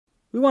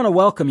We want to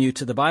welcome you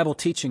to the Bible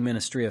teaching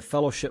ministry of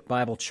Fellowship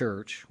Bible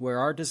Church, where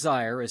our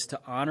desire is to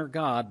honor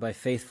God by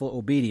faithful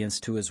obedience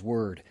to His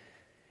Word.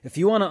 If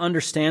you want to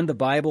understand the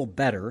Bible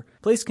better,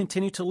 please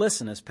continue to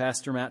listen as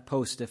Pastor Matt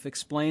Postiff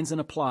explains and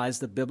applies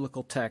the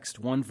biblical text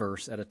one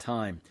verse at a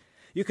time.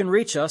 You can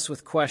reach us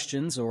with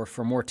questions or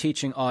for more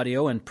teaching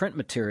audio and print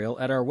material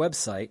at our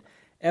website,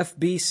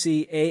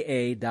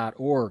 fbcaa.org.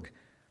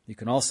 You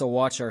can also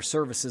watch our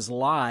services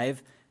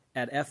live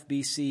at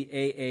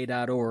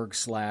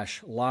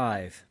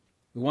fbcaa.org/live.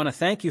 We want to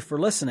thank you for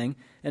listening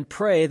and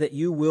pray that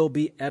you will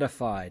be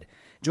edified.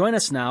 Join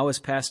us now as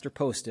Pastor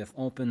Postiff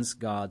opens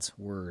God's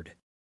Word.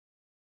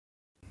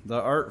 The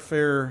art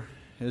fair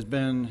has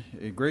been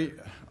a great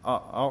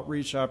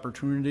outreach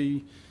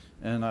opportunity,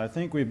 and I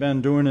think we've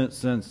been doing it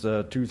since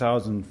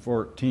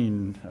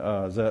 2014.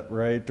 Is that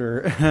right?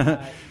 Or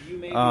you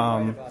may be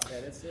right about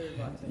that. It's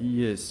about 10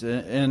 years.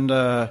 Yes, and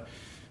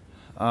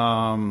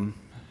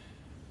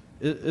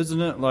isn't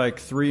it like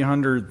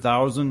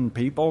 300,000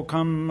 people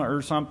come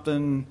or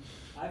something?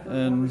 I've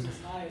heard numbers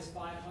as high as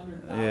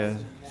 500,000. Yeah,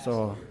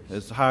 so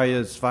as high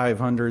as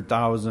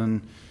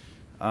 500,000.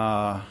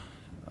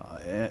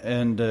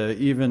 And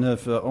even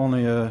if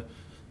only a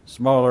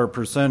smaller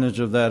percentage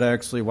of that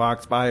actually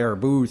walks by our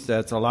booth,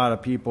 that's a lot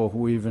of people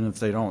who, even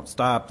if they don't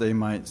stop, they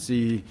might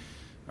see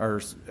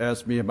or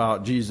ask me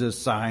about Jesus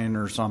sign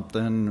or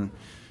something.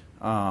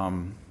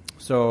 The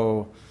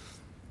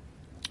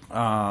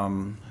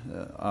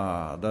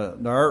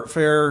art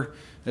fair,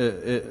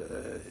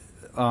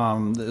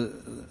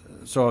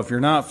 so if you're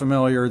not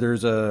familiar,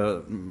 there's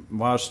a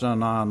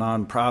Washington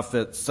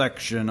nonprofit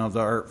section of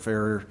the art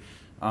fair,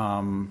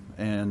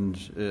 and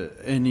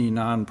any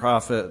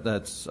nonprofit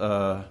that's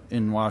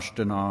in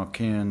Washington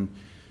can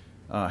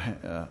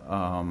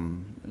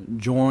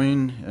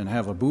join and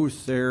have a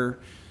booth there.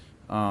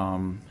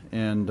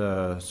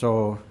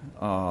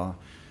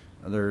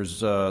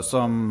 There's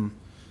some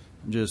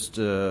just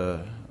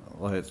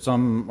like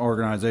some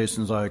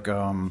organizations like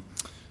U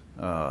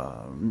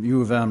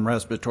of M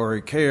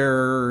Respiratory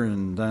Care,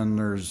 and then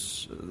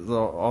there's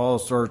all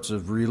sorts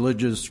of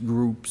religious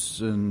groups,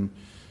 and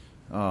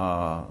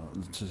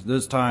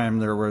this time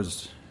there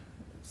was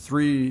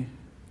 3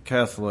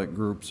 Catholic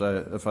groups,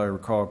 if I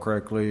recall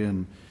correctly,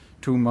 and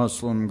 2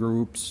 Muslim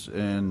groups,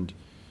 and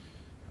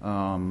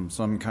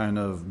some kind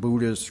of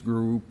Buddhist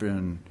group,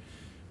 and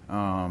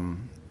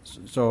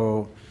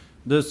so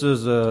this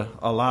is a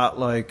lot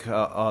like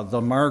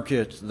the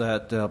market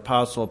that the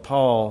Apostle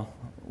Paul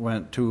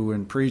went to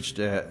and preached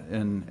at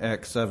in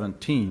Acts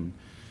 17.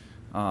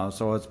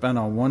 So it's been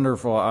a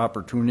wonderful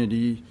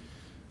opportunity,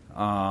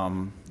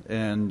 and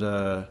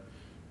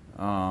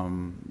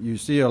you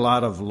see a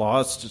lot of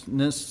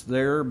lostness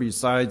there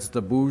besides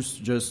the booths,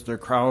 just the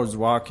crowds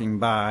walking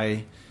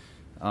by.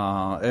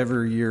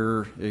 Every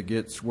year it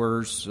gets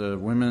worse,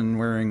 women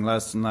wearing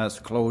less and less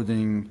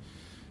clothing,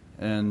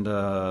 and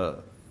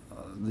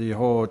the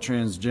whole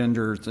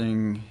transgender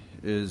thing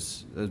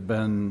has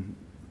been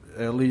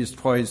at least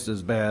twice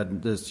as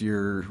bad this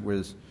year,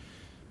 with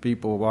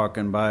people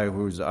walking by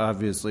who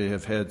obviously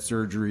have had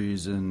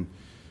surgeries and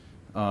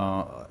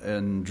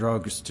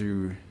drugs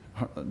to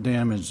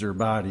damage their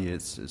body.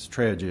 It's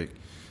tragic.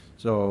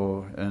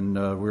 So, and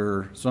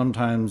we're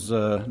sometimes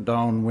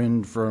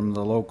downwind from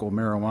the local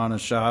marijuana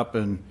shop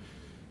and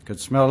could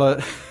smell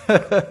it.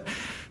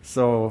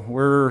 So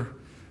we're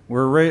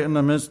right in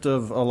the midst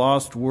of a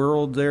lost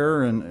world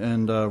there,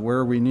 and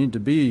where we need to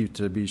be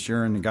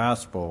sharing the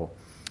gospel.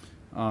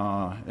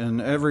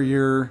 And every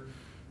year,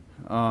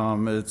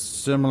 it's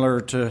similar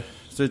to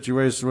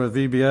situation with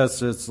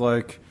VBS. It's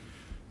like,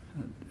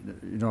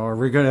 are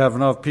we going to have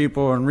enough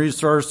people and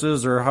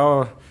resources, or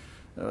how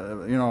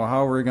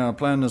are we going to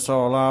plan this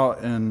all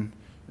out? And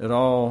it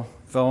all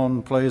fell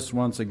in place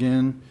once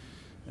again.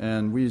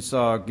 And we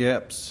saw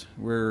gaps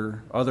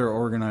where other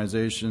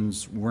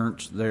organizations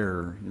weren't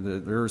there.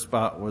 Their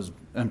spot was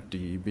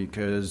empty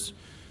because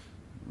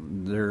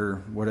their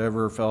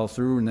whatever fell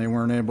through and they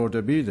weren't able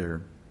to be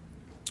there.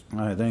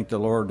 I thank the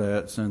Lord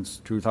that since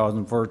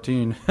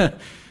 2014,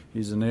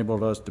 He's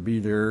enabled us to be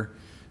there.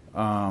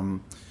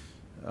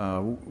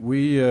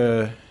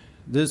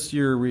 This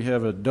year we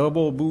have a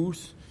double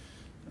booth,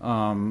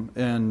 and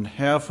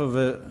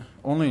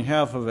only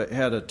half of it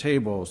had a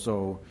table,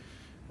 so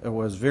it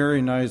was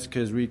very nice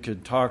because we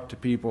could talk to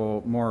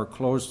people more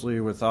closely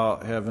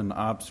without having the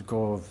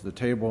obstacle of the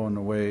table in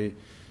the way,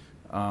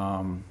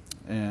 and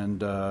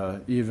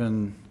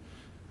even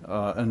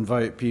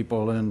invite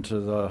people into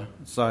the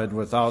side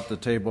without the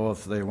table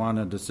if they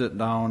wanted to sit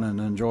down and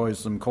enjoy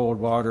some cold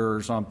water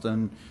or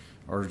something,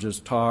 or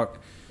just talk.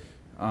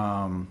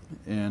 As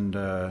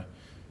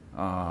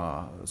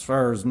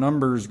far as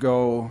numbers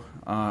go,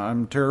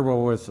 I'm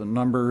terrible with the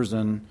numbers,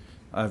 and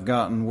I've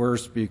gotten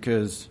worse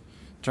because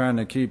trying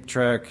to keep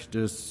track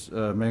just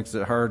makes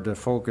it hard to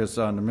focus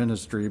on the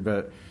ministry.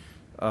 But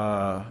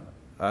I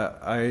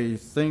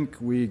think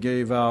we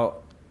gave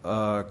out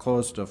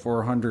close to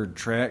 400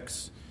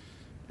 tracts,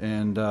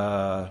 and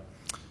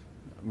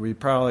we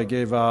probably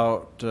gave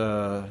out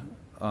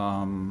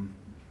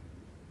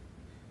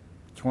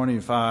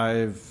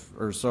 25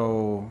 or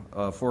so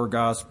 4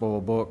 gospel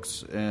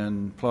books,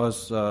 and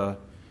plus I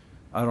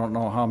don't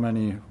know how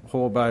many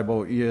whole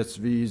Bible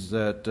ESVs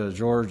that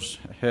George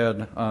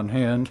had on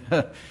hand.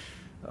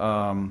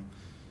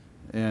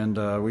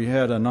 And we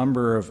had a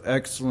number of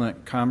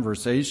excellent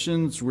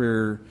conversations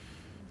where,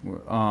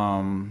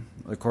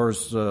 of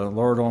course,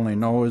 Lord only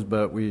knows,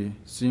 but we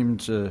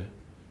seemed to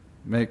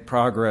make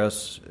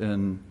progress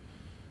in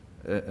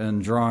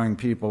drawing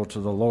people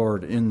to the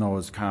Lord in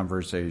those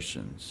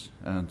conversations.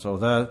 And so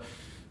that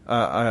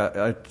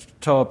I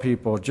tell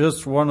people,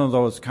 just one of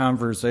those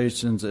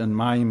conversations in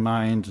my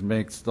mind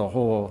makes the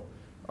whole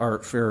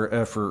art fair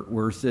effort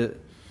worth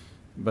it.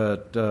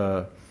 But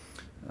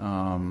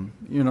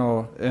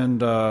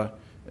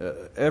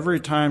every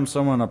time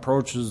someone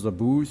approaches the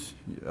booth,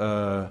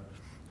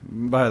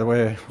 by the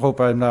way, I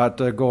hope I'm not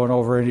going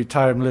over any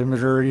time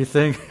limit or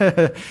anything,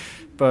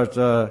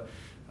 but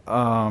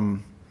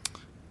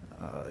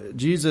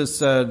Jesus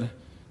said,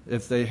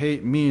 if they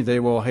hate me, they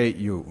will hate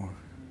you.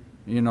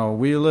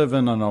 We live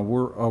in a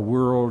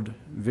world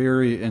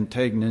very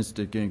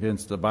antagonistic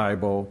against the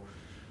Bible.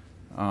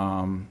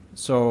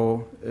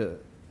 So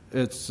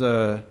it's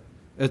a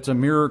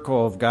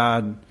miracle of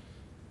God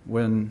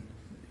when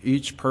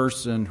each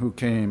person who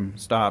came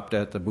stopped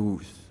at the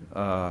booth.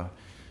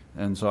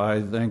 And so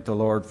I thank the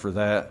Lord for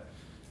that.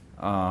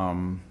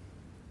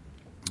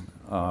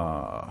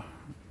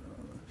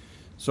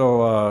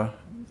 So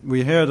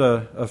we had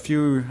a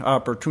few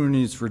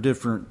opportunities for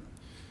different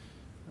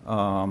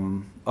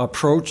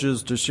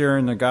approaches to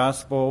sharing the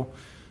gospel.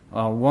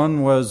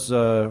 One was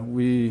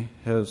we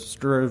have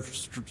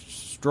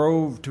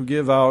strove to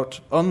give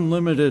out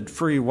unlimited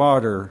free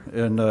water,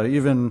 and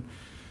even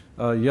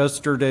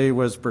yesterday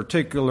was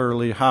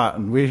particularly hot,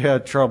 and we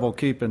had trouble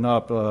keeping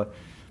up.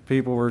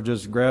 People were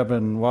just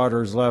grabbing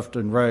waters left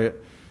and right,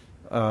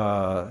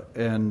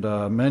 and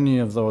many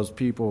of those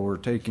people were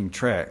taking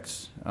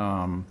tracts.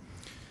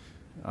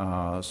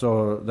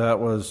 So that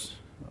was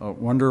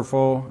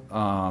wonderful,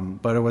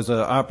 but it was an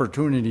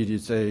opportunity to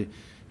say,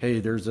 hey,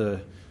 there's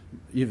a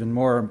even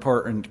more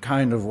important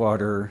kind of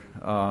water,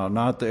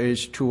 not the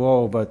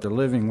H2O, but the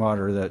living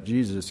water that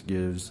Jesus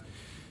gives.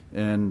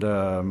 And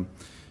some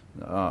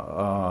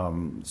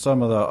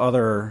of the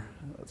other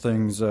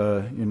things,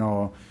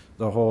 the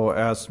whole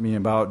Ask Me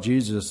About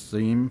Jesus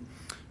theme.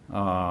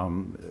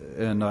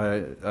 And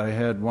I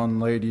had one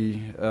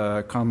lady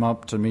come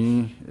up to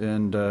me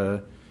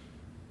and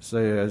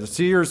say,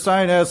 see your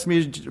sign, ask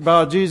me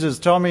about Jesus,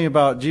 tell me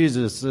about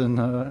Jesus. And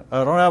I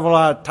don't have a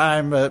lot of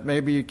time, but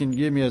maybe you can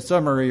give me a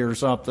summary or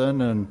something.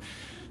 And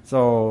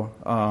so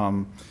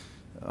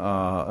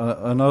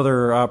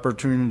another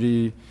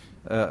opportunity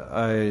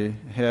I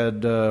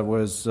had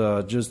was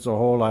just the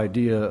whole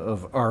idea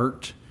of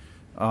art,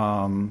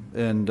 and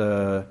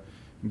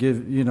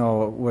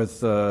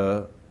with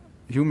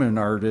human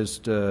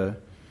artists, they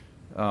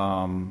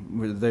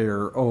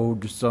are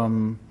owed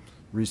some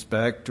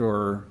respect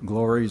or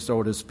glory,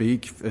 so to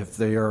speak, if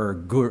they are a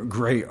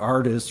great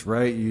artist,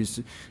 right?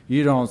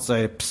 You don't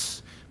say,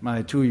 psst,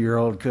 my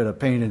 2-year-old could have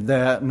painted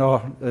that.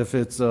 No, if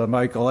it's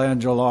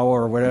Michelangelo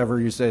or whatever,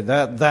 you say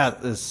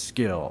that is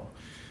skill.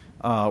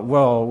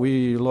 Well,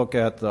 we look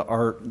at the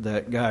art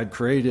that God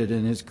created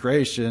in His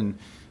creation.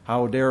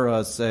 How dare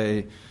us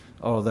say,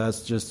 oh,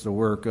 that's just the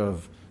work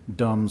of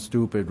dumb,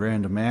 stupid,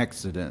 random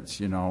accidents?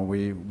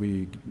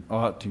 We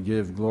ought to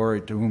give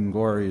glory to whom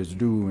glory is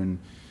due, and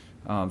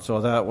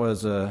so that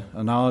was an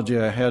analogy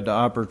I had the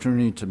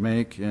opportunity to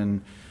make,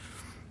 and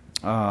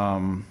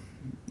I'm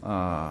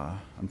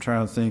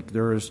trying to think.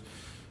 There was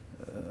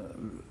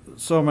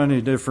so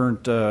many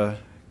different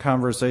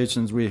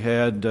conversations we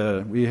had.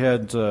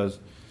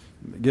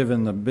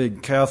 Given the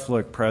big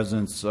Catholic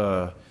presence,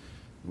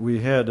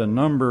 we had a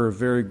number of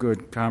very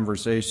good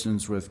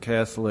conversations with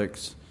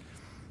Catholics,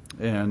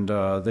 and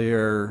they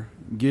are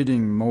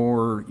getting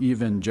more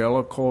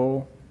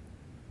evangelical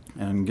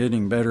and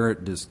getting better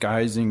at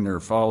disguising their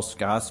false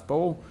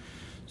gospel.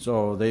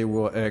 So they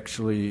will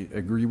actually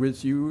agree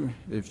with you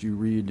if you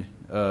read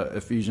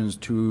Ephesians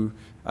 2,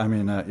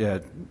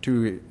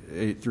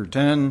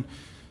 2:8-10.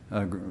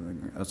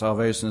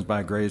 Salvation is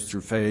by grace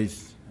through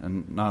faith,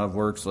 and not of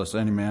works, lest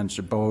any man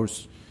should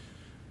boast.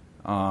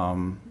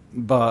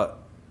 But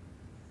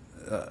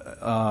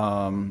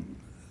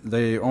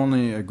they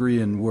only agree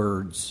in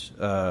words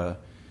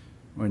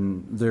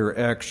when their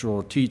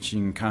actual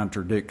teaching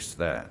contradicts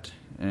that.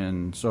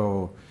 And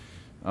so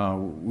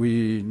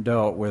we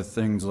dealt with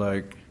things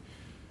like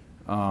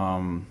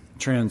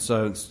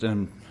transcendence.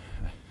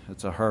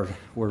 It's a hard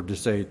word to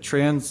say.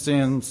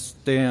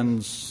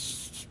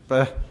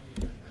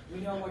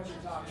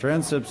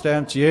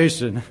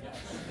 Transubstantiation.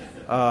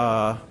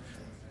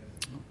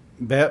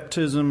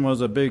 Baptism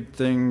was a big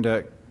thing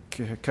that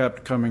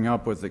kept coming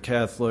up with the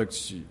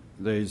Catholics.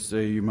 They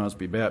say you must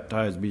be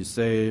baptized, be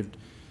saved.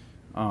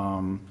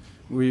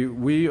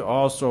 We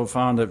also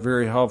found it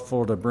very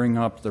helpful to bring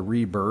up the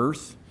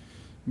rebirth,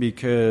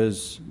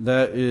 because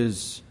that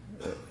is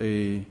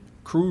a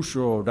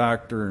crucial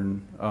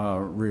doctrine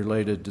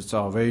related to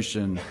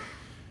salvation.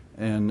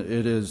 And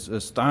it is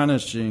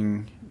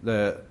astonishing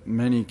that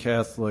many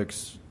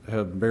Catholics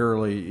have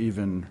barely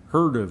even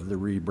heard of the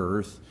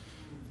rebirth,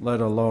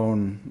 let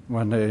alone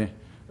when they,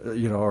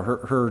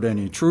 heard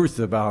any truth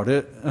about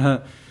it.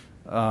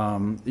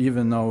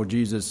 Even though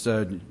Jesus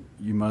said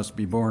you must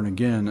be born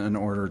again in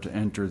order to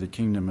enter the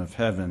kingdom of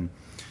heaven.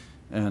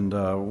 And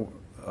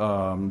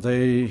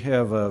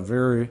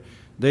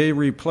they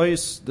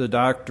replace the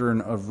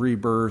doctrine of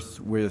rebirth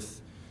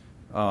with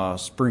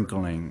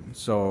sprinkling.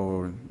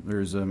 So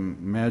there's a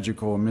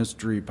magical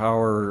mystery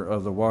power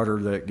of the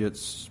water that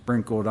gets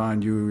sprinkled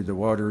on you, the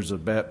waters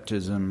of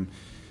baptism.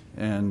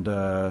 And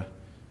I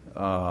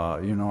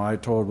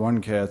told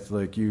one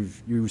Catholic,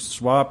 you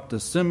swapped the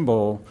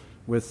symbol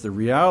with the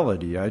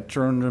reality. I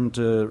turned him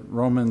to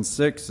Romans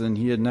 6, and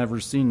he had never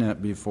seen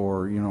that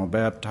before.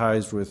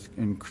 Baptized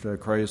in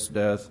Christ's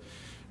death,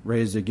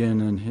 raised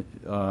again in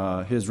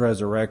his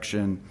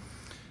resurrection,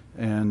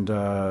 and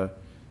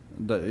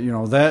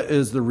that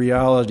is the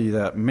reality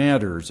that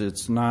matters.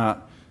 It's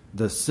not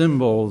the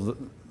symbol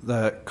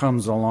that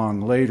comes along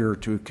later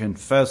to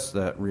confess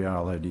that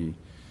reality.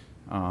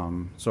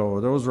 So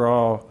those are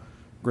all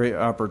great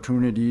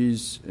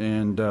opportunities,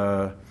 and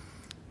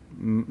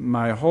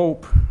my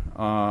hope,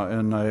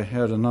 and I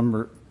had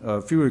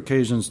a few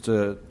occasions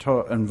to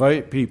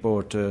invite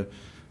people to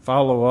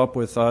follow up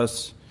with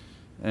us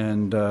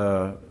and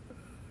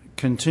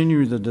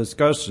continue the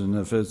discussion,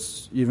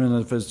 even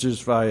if it's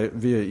just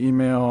via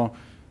email.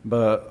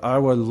 But I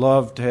would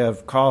love to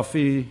have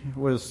coffee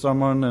with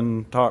someone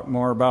and talk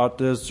more about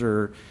this,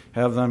 or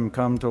have them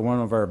come to one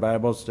of our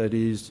Bible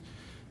studies.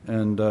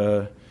 And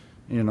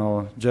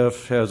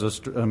Jeff has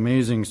an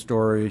amazing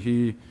story.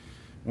 He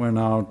went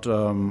out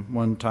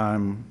one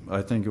time,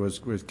 I think it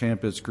was with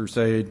Campus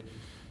Crusade,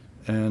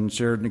 and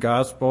shared the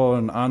gospel,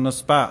 and on the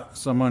spot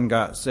someone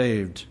got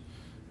saved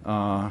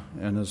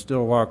and is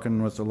still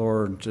walking with the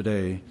Lord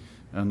today,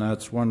 and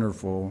that's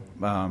wonderful.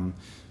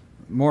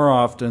 More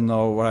often,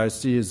 though, what I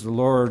see is the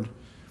Lord,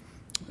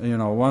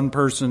 one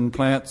person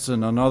plants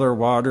and another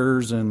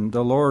waters, and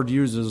the Lord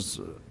uses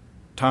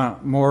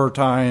more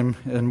time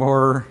and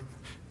more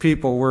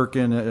people work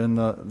in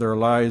their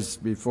lives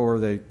before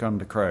they come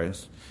to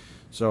Christ.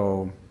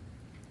 So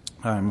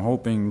I'm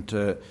hoping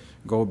to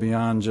go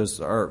beyond just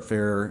the art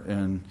fair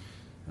and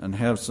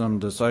have some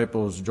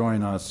disciples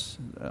join us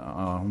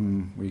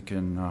whom we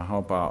can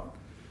help out.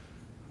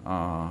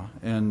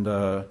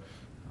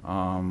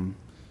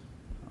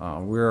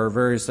 We are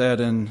very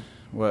saddened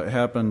what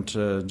happened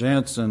to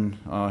Jansen.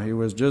 He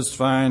was just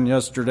fine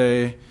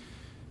yesterday,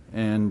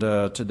 and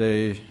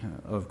today,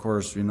 of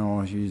course,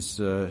 he's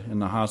in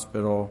the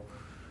hospital.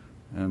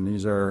 And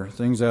these are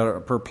things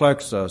that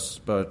perplex us,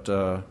 but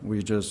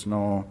we just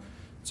know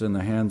it's in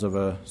the hands of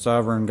a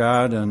sovereign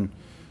God, and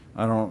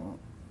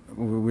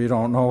we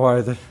don't know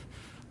why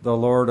the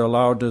Lord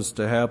allowed this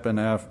to happen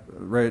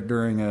right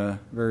during a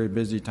very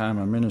busy time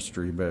of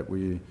ministry, but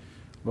we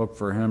look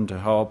for Him to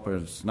help.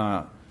 It's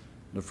not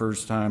the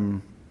first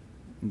time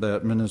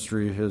that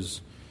ministry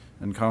has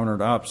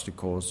encountered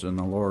obstacles, and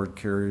the Lord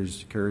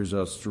carries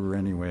us through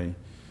anyway.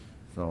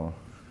 So,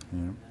 yeah.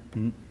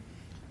 Mm-hmm.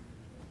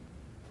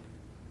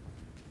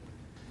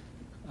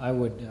 I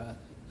would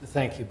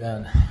thank you,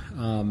 Ben.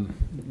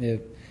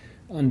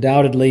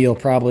 Undoubtedly, you'll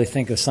probably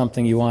think of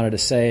something you wanted to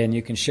say, and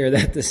you can share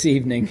that this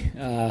evening,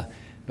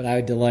 but I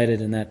was delighted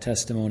in that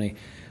testimony.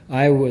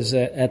 I was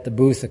at the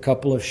booth a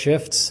couple of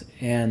shifts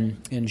and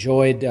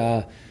enjoyed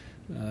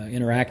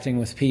interacting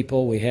with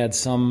people. We had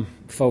some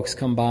folks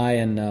come by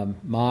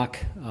and mock.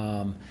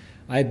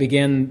 I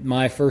began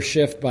my first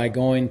shift by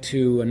going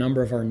to a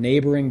number of our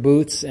neighboring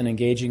booths and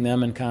engaging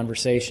them in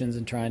conversations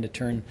and trying to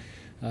turn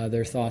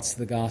their thoughts to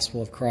the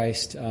gospel of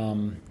Christ.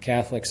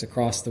 Catholics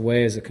across the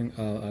way is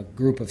a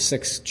group of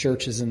 6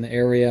 churches in the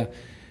area.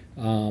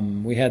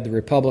 We had the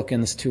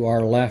Republicans to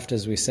our left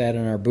as we sat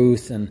in our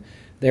booth, and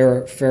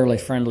they're fairly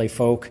friendly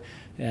folk.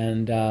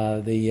 And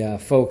the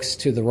folks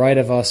to the right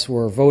of us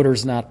were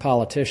voters, not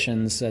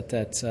politicians, at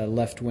that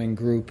left-wing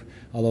group,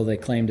 although they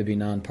claim to be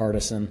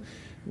nonpartisan.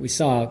 We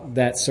saw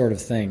that sort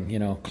of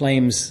thing,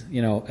 claims,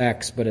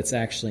 X, but it's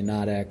actually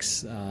not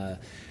X.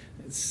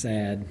 It's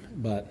sad,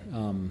 but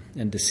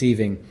and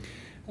deceiving.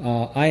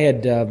 I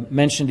had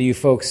mentioned to you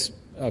folks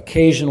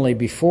occasionally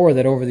before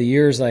that over the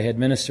years I had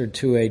ministered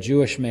to a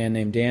Jewish man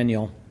named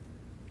Daniel,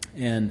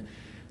 and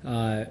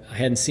I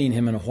hadn't seen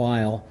him in a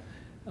while.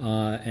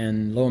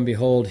 And lo and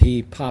behold,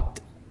 he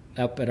popped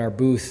up at our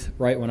booth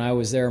right when I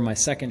was there my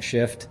second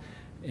shift,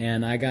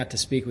 and I got to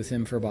speak with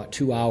him for about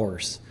 2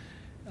 hours.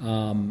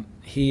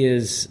 He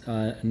is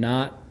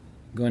not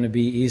going to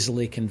be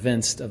easily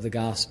convinced of the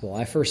gospel.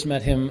 I first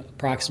met him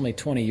approximately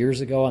 20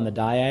 years ago on the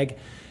Diag,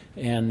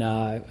 and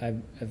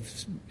I've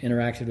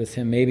interacted with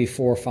him maybe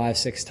 4, 5,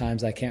 6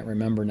 times. I can't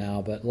remember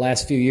now, but the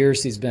last few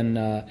years he's been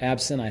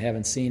absent. I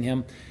haven't seen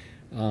him,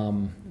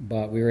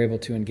 but we were able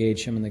to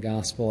engage him in the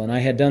gospel. And I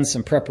had done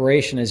some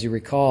preparation, as you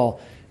recall,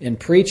 in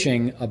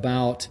preaching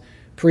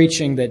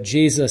that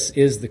Jesus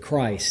is the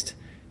Christ,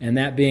 and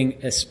that being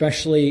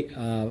especially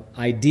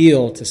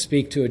ideal to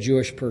speak to a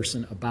Jewish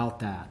person about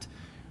that.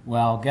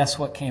 Well, guess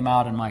what came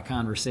out in my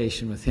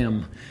conversation with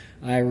him?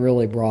 I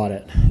really brought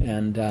it,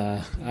 and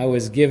I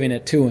was giving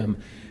it to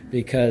him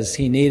because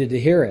he needed to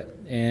hear it.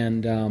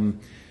 And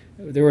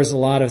there was a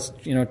lot of,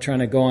 trying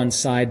to go on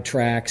side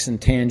tracks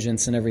and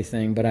tangents and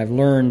everything, but I've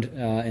learned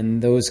in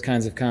those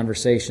kinds of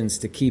conversations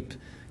to keep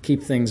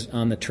things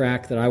on the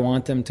track that I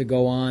want them to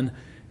go on.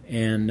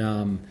 And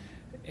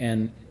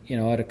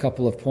at a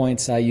couple of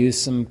points I used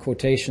some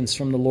quotations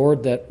from the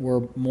Lord that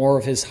were more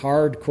of his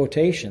hard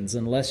quotations.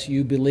 Unless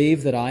you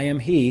believe that I am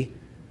he,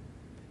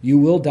 you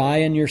will die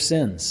in your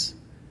sins.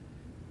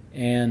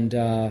 And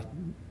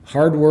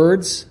hard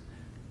words,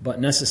 but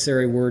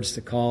necessary words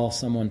to call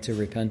someone to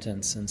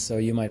repentance. And so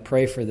you might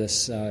pray for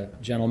this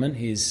gentleman.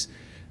 He's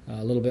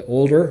a little bit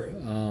older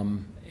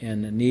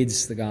and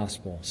needs the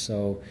gospel.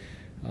 So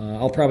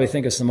I'll probably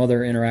think of some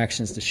other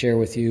interactions to share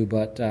with you,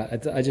 but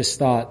I just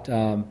thought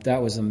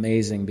that was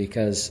amazing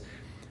because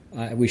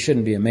we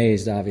shouldn't be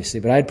amazed,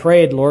 obviously. But I'd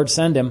prayed, Lord,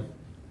 send him.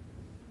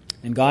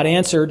 And God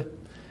answered.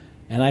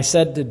 And I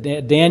said to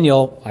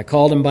Daniel, I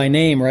called him by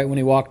name right when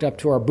he walked up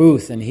to our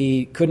booth, and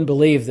he couldn't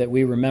believe that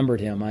we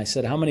remembered him. I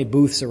said, how many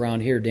booths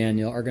around here,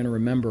 Daniel, are going to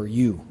remember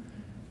you?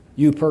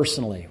 You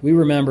personally. We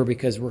remember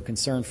because we're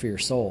concerned for your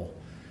soul.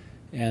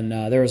 And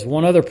there was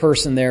one other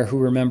person there who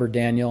remembered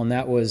Daniel, and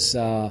that was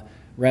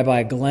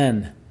Rabbi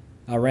Glenn.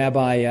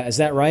 Is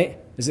that right?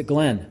 Is it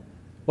Glenn?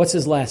 What's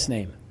his last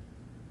name?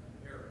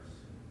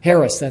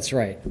 Harris, that's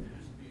right.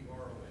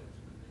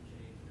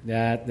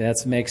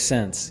 That makes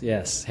sense.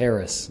 Yes,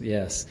 Harris,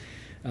 yes.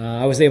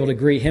 I was able to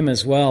greet him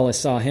as well. I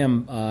saw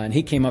him, and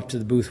he came up to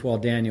the booth while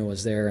Daniel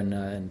was there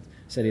and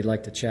said he'd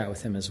like to chat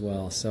with him as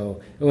well.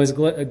 So it was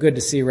good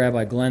to see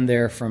Rabbi Glenn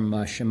there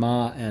from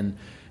Shema and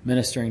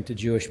ministering to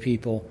Jewish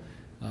people,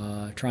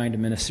 trying to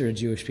minister to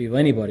Jewish people,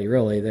 anybody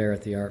really there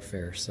at the art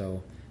fair.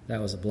 So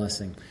that was a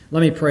blessing. Let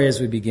me pray as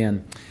we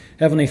begin.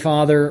 Heavenly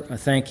Father, I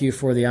thank you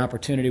for the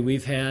opportunity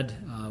we've had.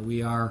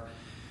 We are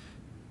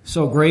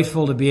so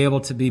grateful to be able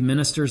to be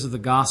ministers of the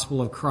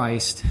gospel of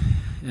Christ.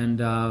 And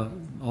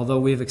although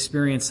we've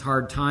experienced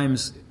hard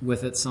times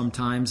with it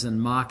sometimes and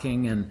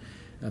mocking and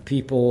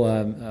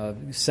people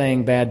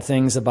saying bad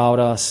things about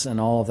us and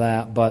all of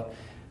that, but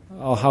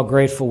how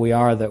grateful we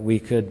are that we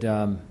could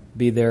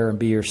be there and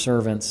be your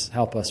servants.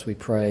 Help us, we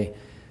pray,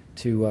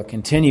 to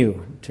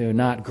continue to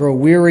not grow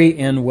weary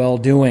in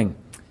well-doing.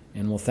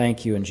 And we'll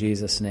thank you in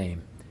Jesus'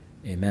 name.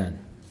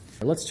 Amen.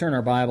 Let's turn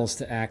our Bibles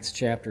to Acts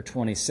chapter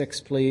 26,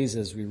 please,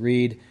 as we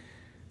read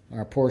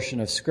our portion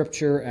of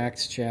Scripture,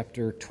 Acts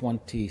chapter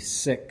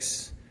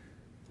 26.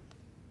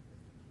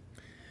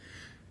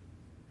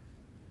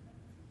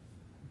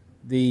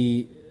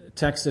 The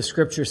text of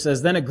Scripture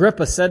says, Then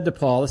Agrippa said to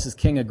Paul, this is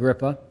King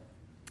Agrippa,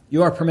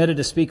 you are permitted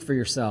to speak for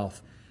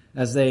yourself,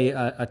 as they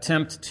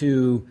attempt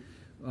to,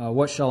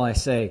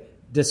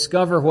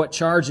 discover what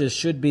charges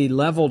should be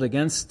leveled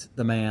against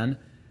the man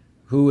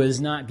who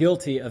is not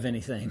guilty of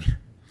anything.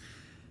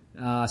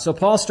 So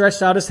Paul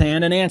stretched out his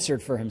hand and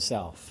answered for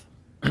himself.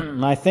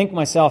 I think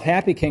myself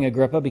happy, King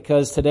Agrippa,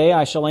 because today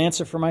I shall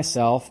answer for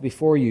myself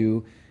before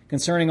you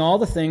concerning all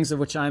the things of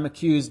which I am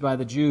accused by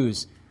the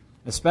Jews,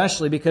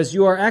 especially because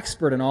you are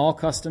expert in all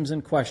customs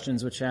and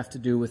questions which have to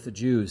do with the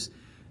Jews.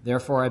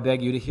 Therefore I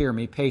beg you to hear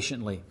me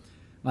patiently.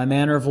 My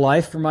manner of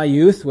life from my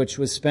youth, which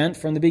was spent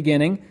from the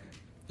beginning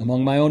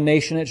among my own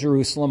nation at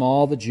Jerusalem,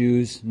 all the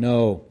Jews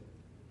know.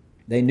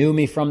 They knew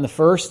me from the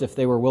first, if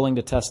they were willing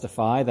to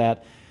testify,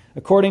 that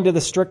according to the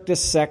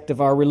strictest sect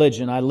of our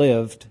religion, I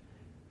lived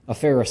a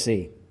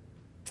Pharisee.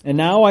 And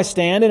now I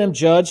stand and am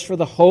judged for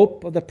the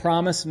hope of the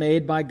promise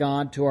made by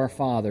God to our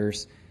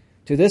fathers.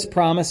 To this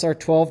promise our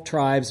 12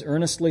 tribes,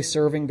 earnestly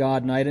serving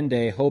God night and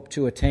day, hope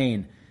to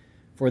attain.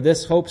 For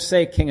this hope's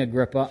sake, King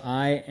Agrippa,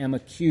 I am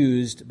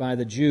accused by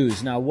the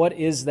Jews. Now, what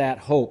is that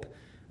hope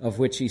of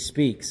which he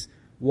speaks?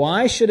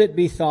 Why should it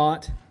be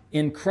thought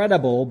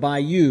incredible by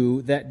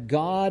you that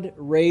God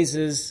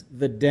raises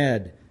the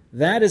dead?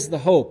 That is the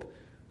hope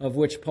of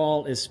which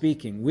Paul is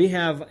speaking. We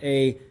have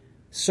a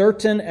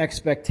certain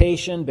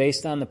expectation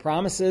based on the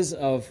promises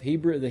of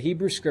the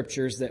Hebrew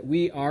Scriptures that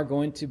we are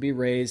going to be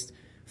raised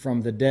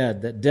from the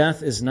dead, that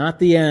death is not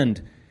the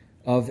end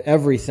of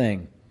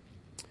everything.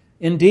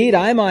 Indeed,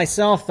 I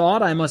myself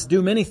thought I must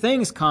do many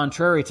things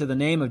contrary to the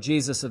name of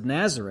Jesus of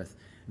Nazareth.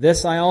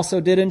 This I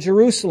also did in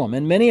Jerusalem,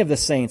 and many of the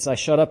saints I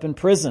shut up in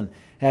prison,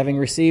 having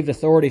received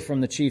authority from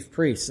the chief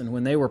priests. And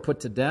when they were put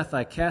to death,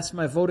 I cast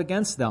my vote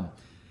against them.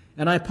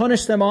 And I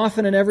punished them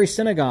often in every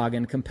synagogue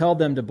and compelled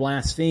them to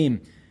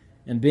blaspheme.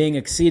 And being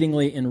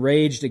exceedingly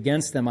enraged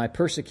against them, I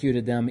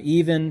persecuted them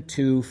even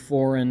to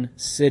foreign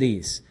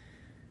cities.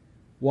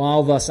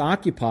 While thus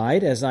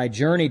occupied, as I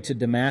journeyed to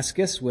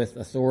Damascus with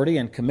authority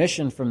and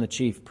commission from the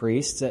chief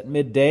priests, at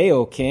midday,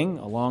 O king,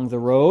 along the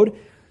road,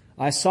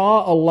 I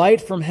saw a light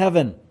from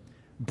heaven,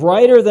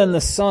 brighter than the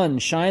sun,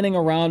 shining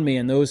around me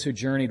and those who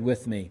journeyed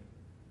with me.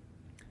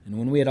 And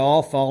when we had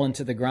all fallen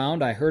to the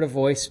ground, I heard a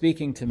voice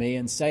speaking to me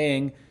and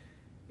saying,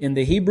 in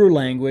the Hebrew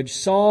language,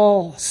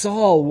 Saul,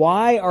 Saul,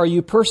 why are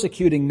you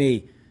persecuting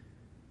me?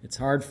 It's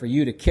hard for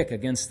you to kick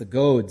against the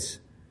goads.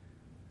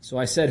 So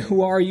I said,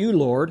 "Who are you,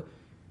 Lord?"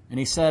 And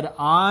he said,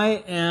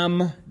 "I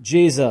am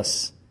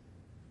Jesus,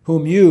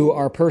 whom you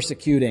are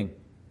persecuting.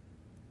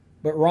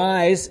 But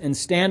rise and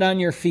stand on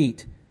your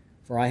feet,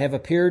 for I have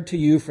appeared to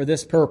you for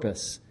this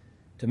purpose,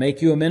 to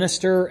make you a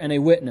minister and a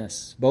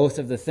witness, both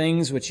of the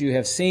things which you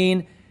have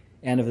seen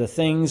and of the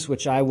things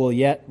which I will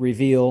yet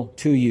reveal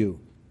to you.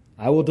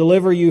 I will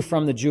deliver you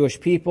from the Jewish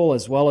people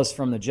as well as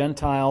from the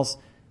Gentiles,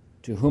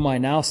 to whom I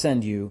now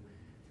send you,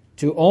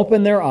 to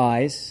open their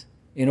eyes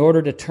in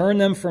order to turn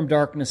them from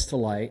darkness to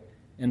light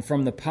and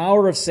from the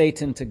power of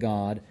Satan to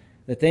God,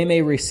 that they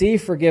may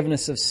receive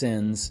forgiveness of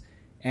sins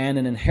and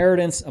an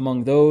inheritance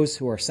among those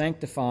who are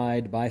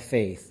sanctified by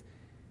faith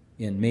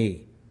in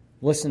me."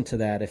 Listen to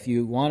that. If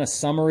you want a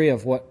summary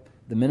of what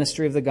the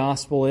ministry of the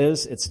gospel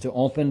is, it's to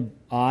open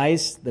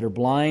eyes that are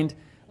blind,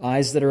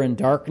 eyes that are in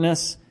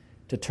darkness,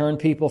 to turn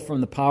people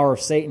from the power of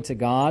Satan to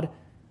God,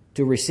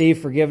 to receive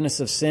forgiveness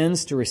of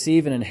sins, to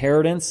receive an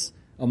inheritance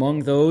among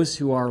those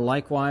who are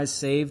likewise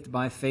saved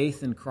by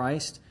faith in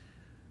Christ.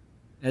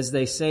 As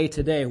they say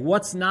today,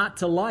 what's not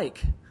to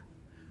like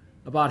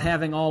about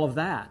having all of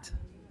that?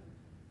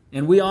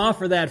 And we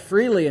offer that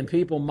freely, and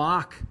people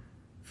mock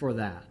for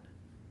that.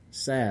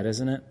 Sad,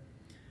 isn't it?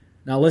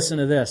 Now listen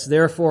to this.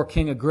 "Therefore,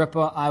 King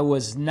Agrippa, I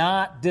was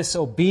not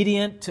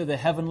disobedient to the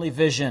heavenly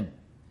vision."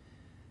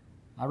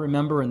 I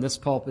remember in this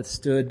pulpit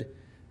stood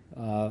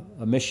a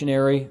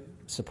missionary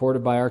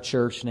supported by our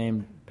church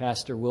named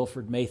Pastor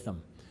Wilfred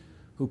Matham,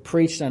 who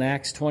preached on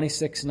Acts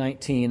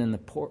 26:19 and the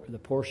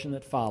portion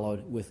that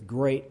followed with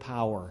great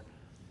power.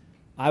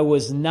 I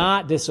was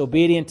not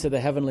disobedient to the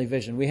heavenly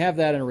vision. We have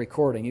that in a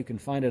recording. You can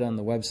find it on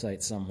the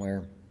website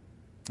somewhere.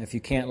 If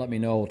you can't, let me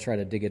know. We'll try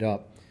to dig it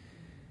up.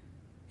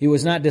 He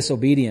was not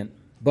disobedient,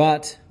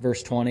 but,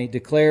 verse 20,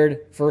 declared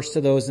first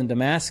to those in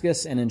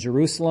Damascus and in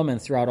Jerusalem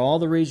and throughout all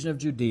the region of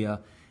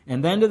Judea,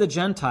 and then to the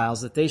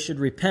Gentiles, that they should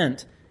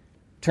repent,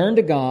 turn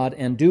to God,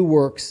 and do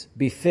works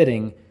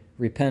befitting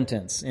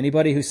repentance.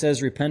 Anybody who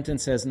says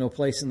repentance has no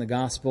place in the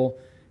gospel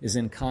is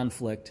in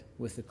conflict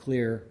with the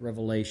clear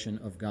revelation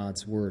of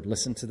God's word.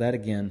 Listen to that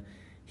again.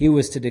 He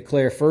was to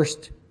declare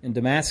first in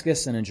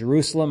Damascus and in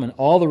Jerusalem and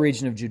all the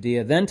region of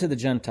Judea, then to the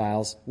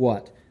Gentiles,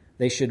 what?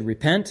 They should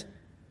repent,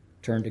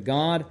 turn to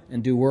God,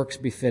 and do works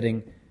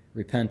befitting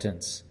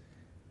repentance.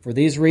 For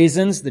these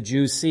reasons, the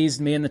Jews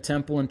seized me in the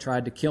temple and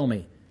tried to kill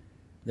me.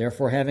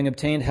 Therefore, having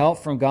obtained help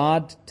from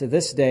God, to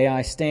this day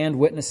I stand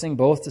witnessing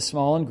both to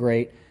small and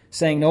great,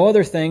 saying no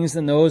other things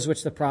than those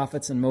which the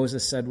prophets and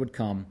Moses said would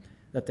come,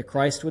 that the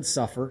Christ would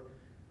suffer,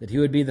 that he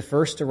would be the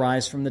first to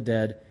rise from the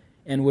dead,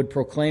 and would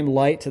proclaim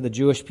light to the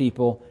Jewish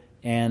people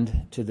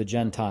and to the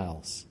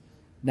Gentiles.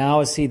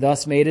 Now as he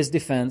thus made his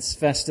defense,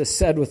 Festus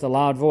said with a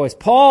loud voice,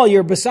 "Paul,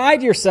 you're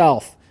beside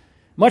yourself.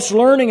 Much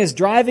learning is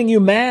driving you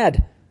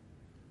mad."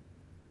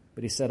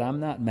 But he said, "I'm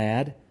not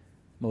mad,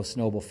 most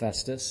noble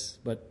Festus,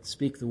 but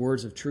speak the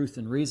words of truth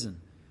and reason.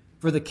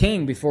 For the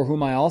king, before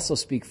whom I also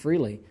speak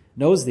freely,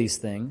 knows these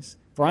things.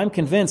 For I'm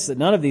convinced that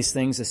none of these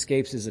things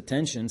escapes his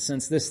attention,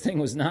 since this thing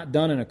was not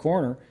done in a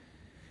corner.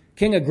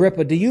 King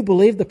Agrippa, do you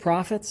believe the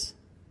prophets?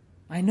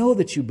 I know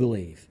that you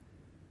believe."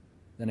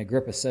 Then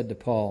Agrippa said to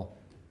Paul,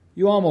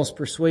 "You almost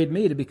persuade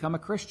me to become a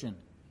Christian."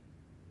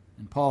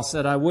 And Paul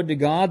said, "I would to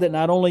God that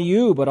not only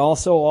you, but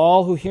also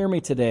all who hear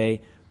me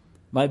today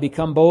might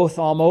become both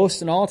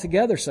almost and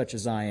altogether such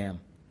as I am,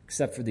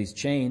 except for these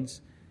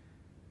chains."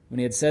 When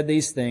he had said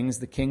these things,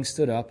 the king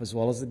stood up, as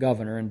well as the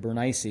governor and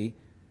Bernice,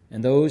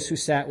 and those who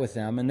sat with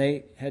them, and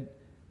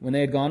when they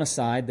had gone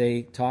aside,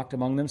 they talked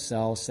among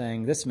themselves,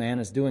 saying, "This man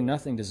is doing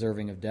nothing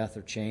deserving of death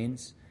or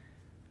chains."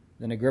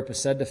 Then Agrippa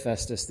said to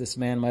Festus, "This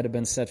man might have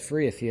been set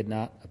free if he had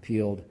not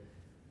appealed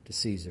to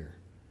Caesar."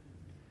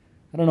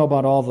 I don't know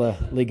about all the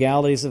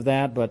legalities of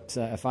that, but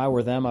if I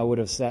were them, I would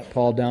have sat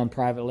Paul down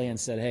privately and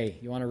said, "Hey,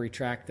 you want to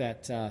retract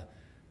that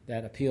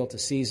appeal to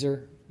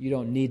Caesar? You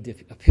don't need to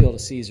appeal to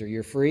Caesar.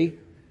 You're free.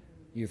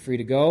 You're free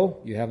to go.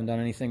 You haven't done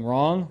anything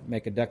wrong.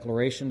 Make a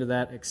declaration to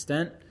that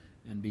extent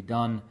and be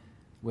done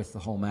with the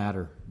whole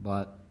matter."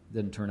 But it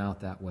didn't turn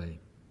out that way.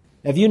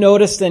 Have you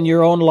noticed in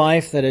your own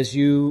life that as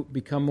you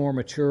become more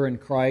mature in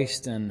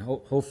Christ, and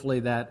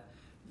hopefully that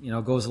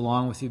goes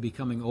along with you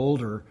becoming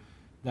older,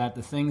 that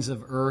the things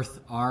of earth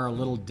are a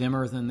little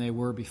dimmer than they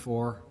were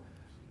before?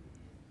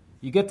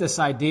 You get this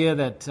idea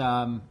that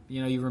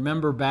you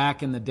remember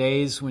back in the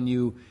days when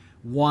you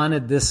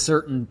wanted this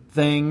certain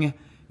thing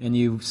and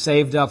you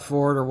saved up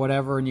for it or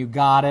whatever, and you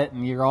got it,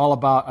 and you're all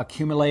about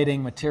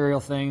accumulating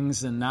material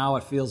things, and now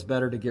it feels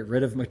better to get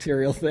rid of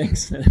material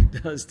things than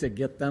it does to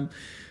get them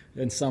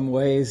in some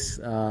ways.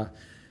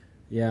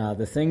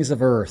 The things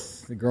of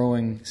earth, they're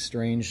growing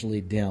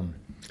strangely dim.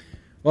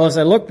 Well, as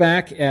I look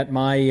back at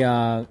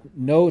my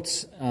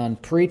notes on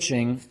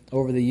preaching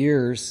over the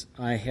years,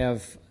 I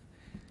have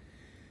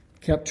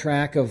kept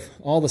track of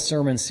all the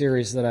sermon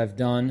series that I've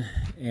done,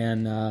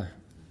 and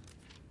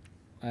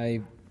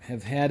I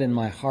have had in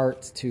my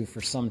heart to,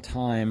 for some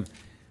time,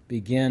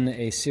 begin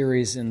a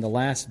series in the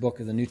last book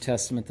of the New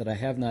Testament that I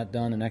have not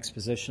done an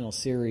expositional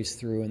series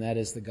through, and that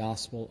is the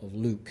Gospel of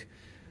Luke.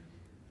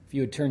 If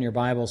you would turn your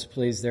Bibles,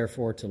 please,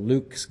 therefore, to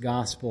Luke's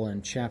Gospel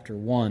in chapter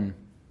 1.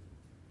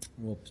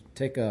 We'll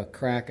take a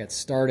crack at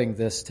starting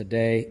this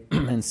today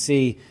and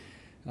see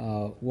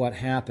what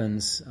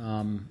happens.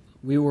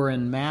 We were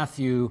in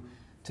Matthew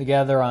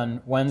together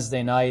on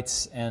Wednesday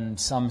nights and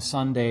some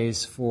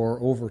Sundays for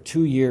over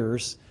 2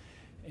 years,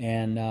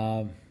 and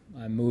I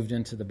moved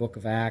into the book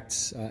of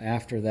Acts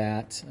after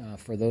that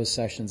for those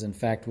sessions. In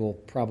fact, we'll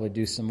probably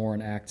do some more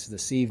in Acts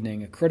this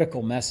evening. A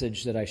critical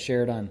message that I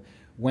shared on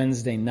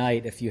Wednesday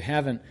night. If you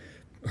haven't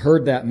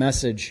heard that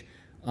message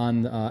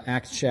on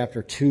Acts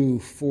chapter 2,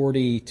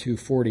 40 to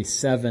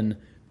 47,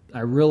 I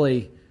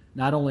really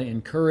not only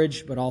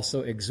encourage but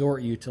also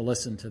exhort you to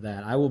listen to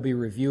that. I will be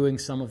reviewing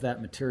some of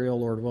that material,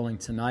 Lord willing,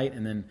 tonight,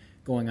 and then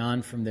going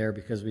on from there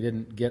because we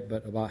didn't get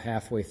but about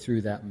halfway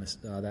through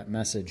that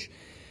message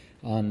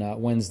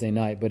on Wednesday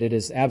night. But it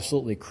is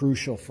absolutely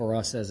crucial for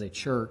us as a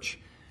church,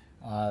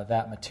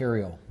 that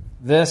material.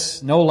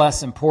 This, no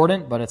less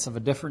important, but it's of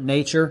a different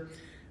nature.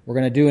 We're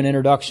going to do an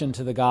introduction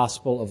to the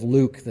Gospel of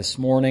Luke this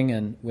morning,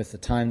 and with the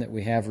time that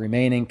we have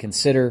remaining,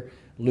 consider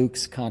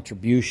Luke's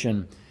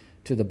contribution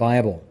to the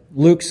Bible.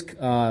 Luke's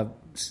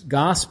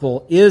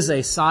Gospel is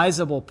a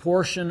sizable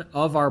portion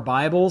of our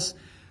Bibles.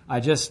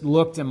 I just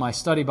looked in my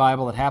study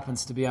Bible that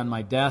happens to be on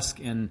my desk,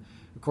 and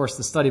of course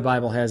the study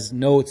Bible has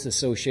notes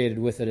associated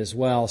with it as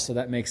well, so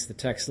that makes the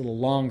text a little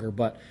longer,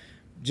 but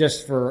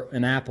just for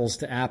an apples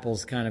to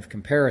apples kind of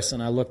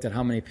comparison, I looked at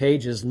how many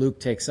pages Luke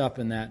takes up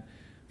in that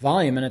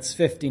volume, and it's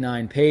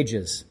 59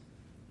 pages.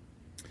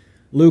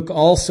 Luke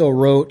also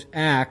wrote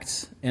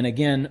Acts, and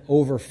again,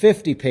 over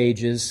 50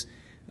 pages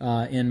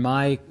in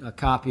my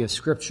copy of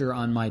Scripture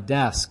on my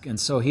desk. And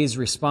so he's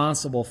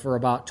responsible for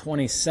about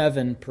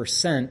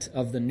 27%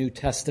 of the New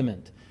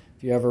Testament,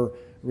 if you ever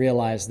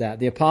realize that.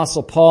 The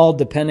Apostle Paul,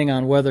 depending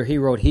on whether he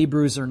wrote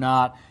Hebrews or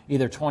not,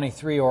 either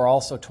 23 or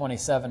also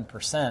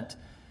 27%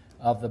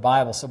 of the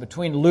Bible. So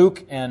between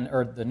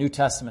the New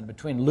Testament,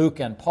 between Luke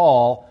and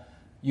Paul,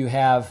 you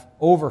have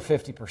over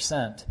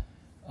 50%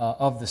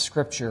 of the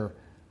Scripture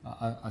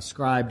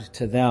ascribed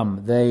to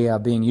them, they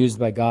being used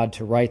by God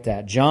to write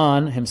that.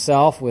 John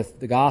himself, with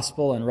the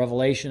Gospel and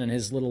Revelation and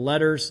his little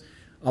letters,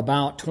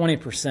 about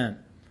 20%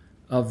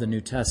 of the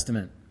New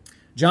Testament.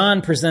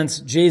 John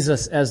presents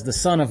Jesus as the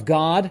Son of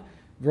God,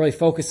 really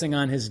focusing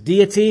on his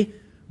deity.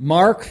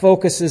 Mark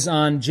focuses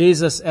on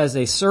Jesus as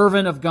a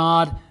servant of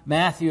God.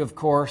 Matthew, of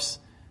course,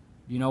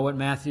 you know what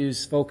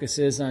Matthew's focus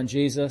is on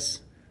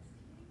Jesus?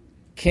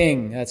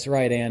 King. That's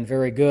right, Ann.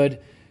 Very good.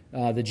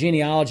 The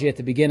genealogy at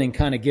the beginning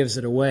kind of gives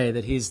it away,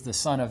 that he's the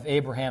son of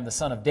Abraham, the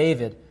son of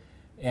David,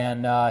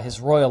 and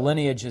his royal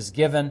lineage is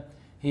given.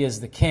 He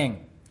is the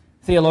king.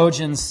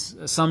 Theologians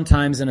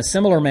sometimes in a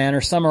similar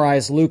manner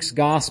summarize Luke's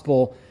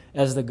gospel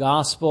as the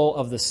gospel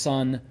of the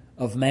Son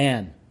of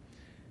Man.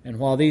 And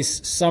while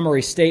these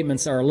summary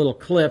statements are a little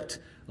clipped,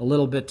 a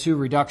little bit too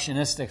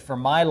reductionistic for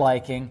my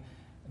liking,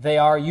 they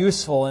are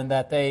useful in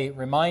that they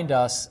remind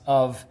us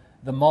of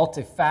the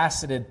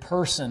multifaceted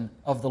person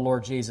of the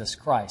Lord Jesus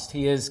Christ.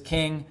 He is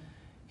king.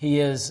 He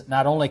is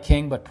not only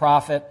king, but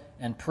prophet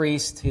and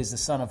priest. He is the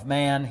Son of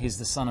Man. He is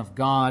the Son of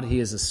God. He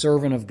is a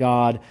servant of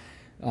God.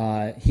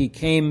 He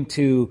came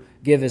to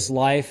give his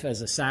life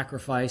as a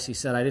sacrifice. He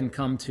said, I didn't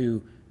come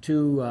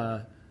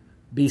to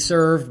be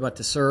served, but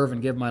to serve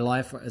and give my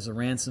life as a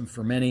ransom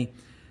for many.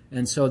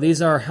 And so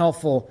these are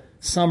helpful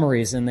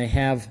summaries, and they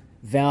have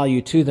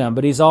value to them.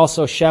 But he's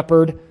also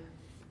shepherd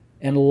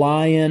and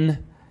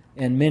lion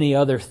and many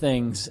other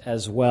things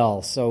as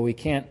well. So we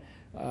can't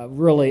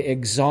really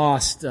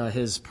exhaust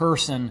his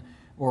person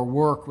or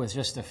work with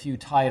just a few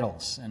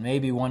titles. And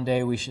maybe one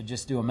day we should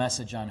just do a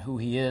message on who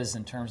he is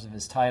in terms of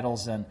his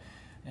titles and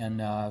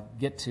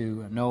get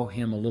to know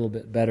him a little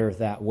bit better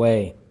that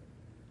way.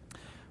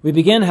 We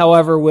begin,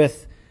 however,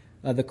 with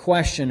the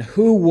question,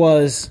 who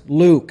was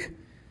Luke?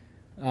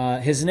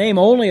 His name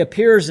only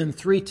appears in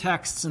 3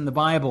 texts in the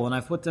Bible, and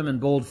I've put them in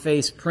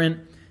bold-face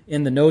print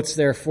in the notes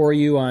there for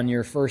you on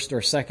your first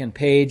or second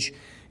page,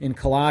 in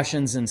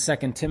Colossians, in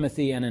 2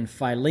 Timothy, and in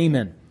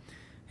Philemon.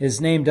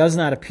 His name does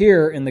not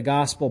appear in the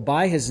gospel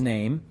by his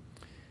name,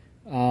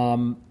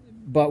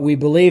 but we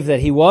believe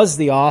that he was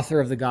the author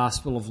of the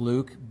Gospel of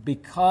Luke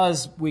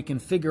because we can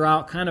figure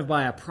out kind of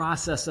by a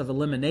process of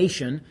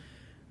elimination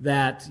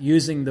that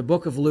using the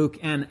book of Luke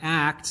and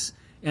Acts,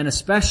 and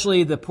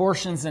especially the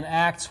portions in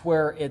Acts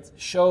where it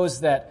shows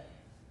that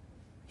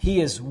he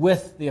is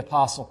with the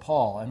Apostle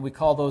Paul, and we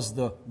call those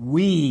the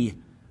we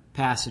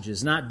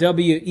passages, not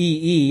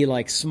W-E-E,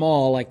 like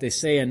small, like they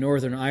say in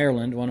Northern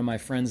Ireland. One of my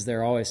friends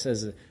there always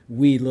says a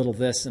wee little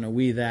this and a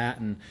wee that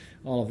and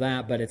all of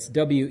that, but it's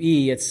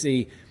W-E. It's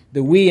the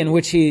we in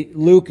which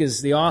Luke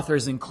is the author,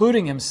 is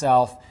including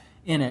himself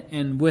in it.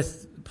 And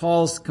with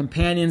Paul's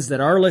companions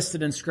that are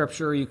listed in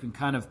Scripture, you can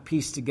kind of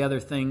piece together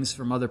things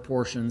from other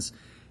portions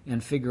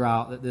and figure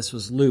out that this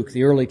was Luke.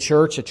 The early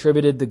church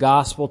attributed the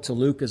gospel to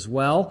Luke as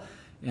well,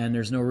 and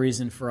there's no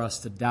reason for us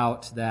to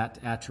doubt that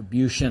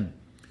attribution.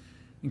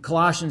 In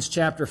Colossians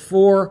chapter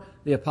 4,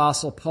 the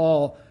Apostle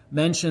Paul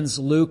mentions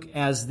Luke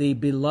as the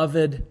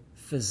beloved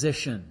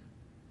physician.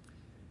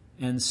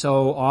 And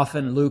so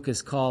often Luke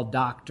is called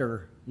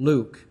Dr.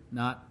 Luke,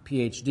 not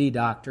PhD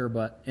doctor,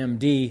 but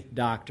MD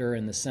doctor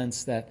in the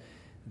sense that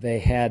they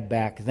had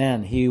back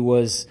then. He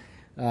was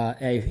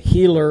a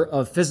healer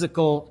of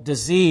physical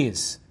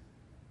disease,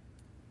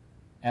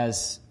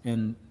 as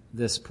in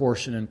this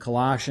portion in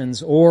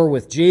Colossians, or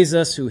with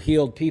Jesus, who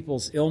healed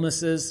people's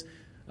illnesses.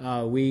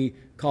 We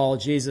call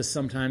Jesus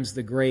sometimes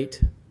the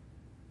great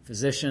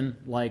physician,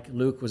 like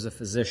Luke was a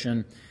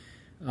physician.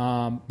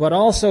 But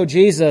also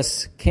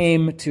Jesus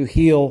came to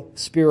heal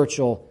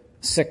spiritual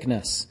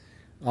sickness.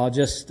 I'll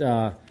just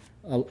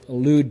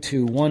allude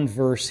to one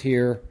verse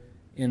here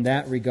in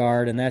that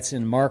regard, and that's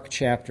in Mark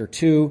chapter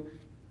 2,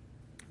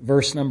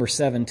 verse number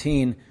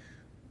 17.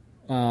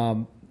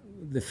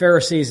 The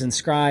Pharisees and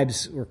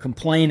scribes were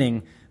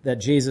complaining that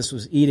Jesus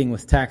was eating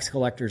with tax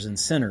collectors and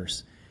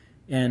sinners.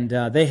 And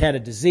they had a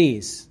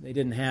disease. They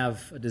didn't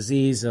have a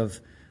disease of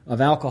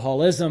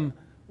alcoholism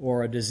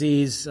or a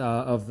disease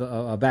of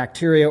a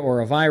bacteria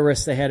or a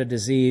virus. They had a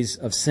disease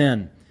of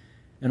sin.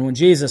 And when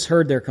Jesus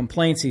heard their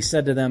complaints, he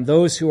said to them,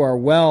 "Those who are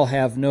well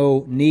have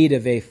no need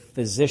of a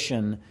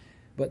physician,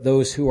 but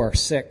those who are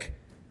sick.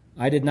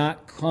 I did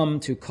not come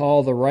to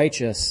call the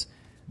righteous,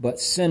 but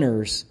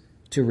sinners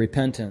to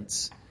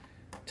repentance."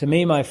 To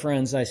me, my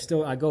friends, I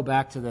go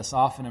back to this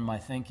often in my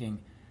thinking.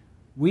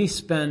 We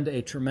spend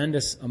a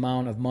tremendous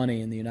amount of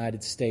money in the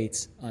United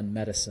States on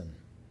medicine.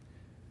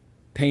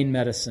 Pain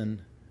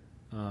medicine,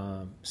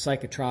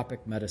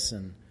 psychotropic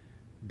medicine,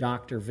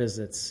 doctor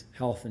visits,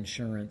 health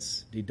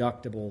insurance,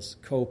 deductibles,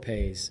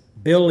 co-pays,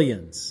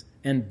 billions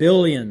and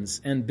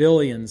billions and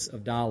billions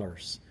of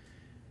dollars.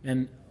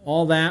 And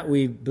all that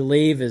we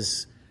believe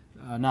is,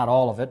 not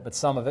all of it, but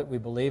some of it we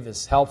believe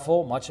is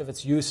helpful. Much of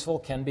it's useful,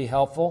 can be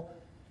helpful.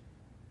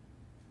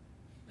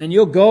 And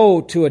you'll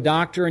go to a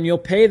doctor and you'll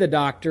pay the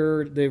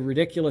doctor the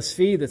ridiculous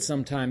fee that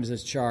sometimes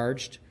is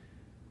charged,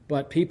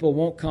 but people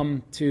won't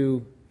come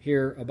to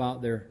hear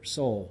about their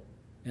soul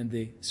and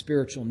the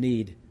spiritual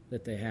need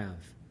that they have.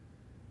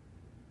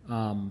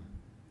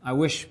 I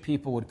wish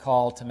people would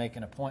call to make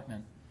an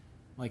appointment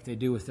like they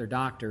do with their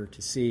doctor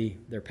to see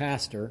their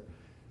pastor,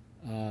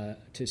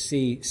 to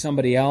see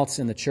somebody else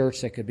in the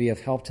church that could be of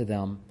help to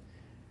them.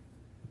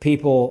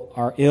 People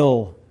are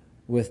ill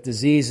with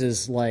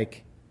diseases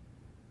like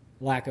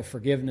lack of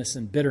forgiveness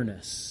and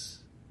bitterness.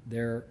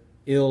 They're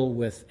ill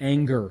with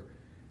anger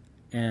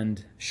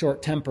and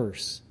short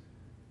tempers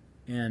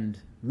and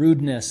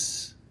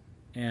rudeness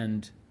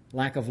and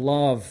lack of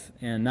love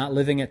and not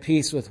living at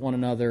peace with one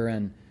another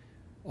and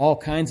all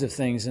kinds of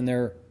things. And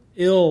they're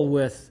ill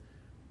with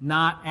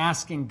not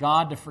asking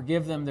God to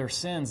forgive them their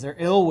sins. They're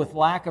ill with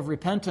lack of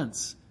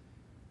repentance.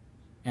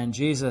 And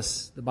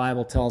Jesus, the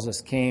Bible tells us,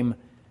 came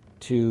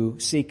to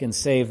seek and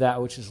save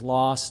that which is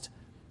lost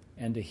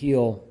and to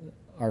heal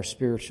our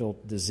spiritual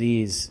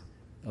disease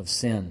of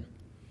sin.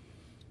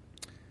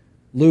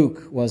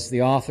 Luke was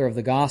the author of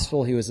the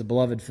gospel. He was a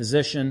beloved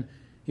physician.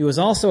 He was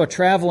also a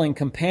traveling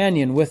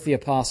companion with the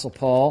Apostle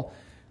Paul.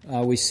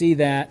 We see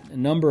that in a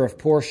number of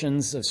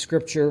portions of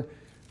Scripture.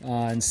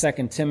 In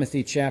 2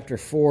 Timothy chapter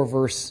 4,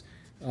 verse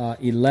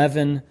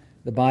 11,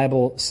 the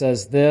Bible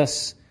says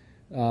this,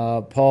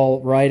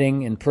 Paul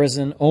writing in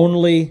prison,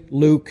 "Only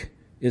Luke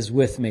is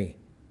with me."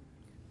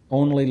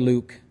 Only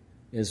Luke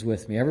is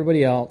with me.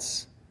 Everybody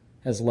else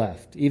has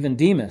left. Even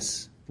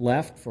Demas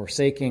left,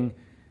 forsaking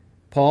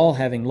Paul,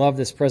 having loved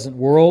this present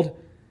world.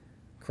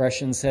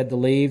 Crescens had to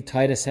leave.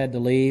 Titus had to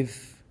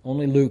leave.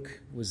 Only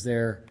Luke was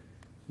there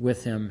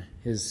with him,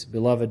 his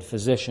beloved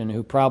physician,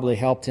 who probably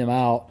helped him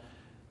out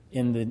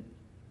in the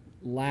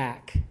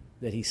lack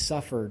that he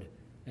suffered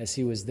as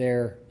he was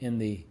there in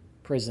the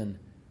prison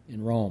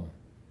in Rome.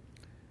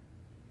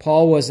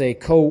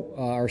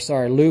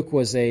 Luke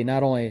was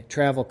not only a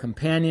travel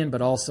companion,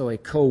 but also a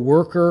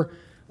co-worker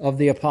of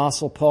the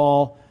Apostle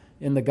Paul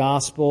in the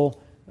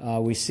gospel.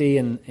 We see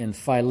in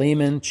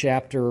Philemon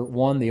chapter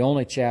 1, the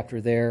only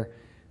chapter there,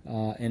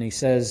 and he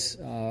says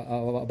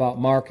about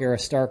Mark,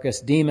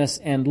 Aristarchus, Demas,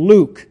 and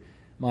Luke,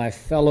 my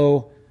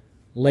fellow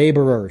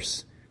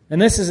laborers.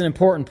 And this is an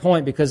important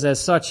point because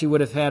as such he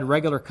would have had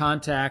regular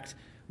contact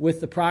with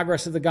the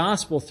progress of the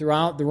gospel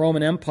throughout the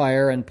Roman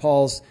Empire and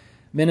Paul's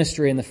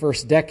ministry in the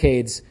first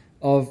decades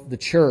of the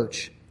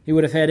church. He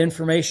would have had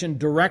information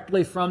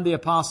directly from the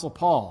Apostle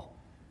Paul.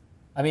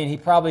 I mean, he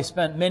probably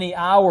spent many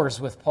hours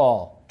with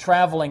Paul,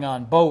 traveling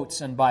on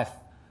boats and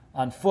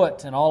on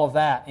foot and all of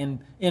that,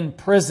 in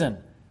prison,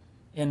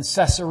 in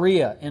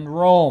Caesarea, in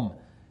Rome,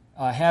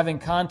 having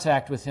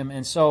contact with him.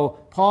 And so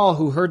Paul,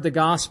 who heard the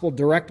gospel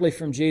directly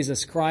from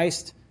Jesus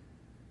Christ,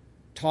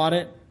 taught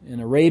it in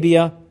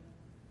Arabia.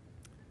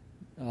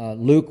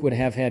 Luke would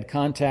have had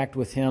contact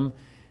with him.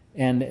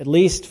 And at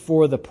least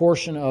for the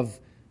portion of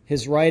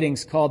his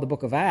writings called the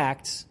book of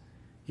Acts,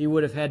 he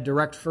would have had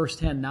direct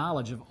first-hand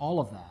knowledge of all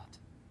of that.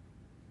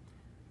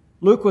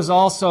 Luke was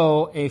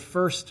also a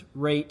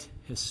first-rate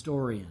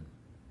historian.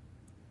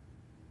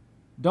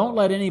 Don't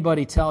let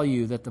anybody tell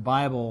you that the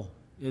Bible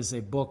is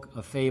a book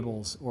of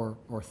fables or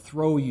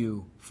throw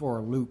you for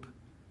a loop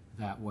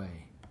that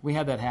way. We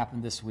had that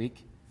happen this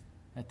week.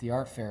 at the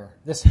art fair.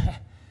 This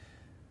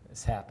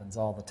happens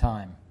all the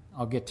time.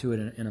 I'll get to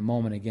it in a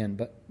moment again.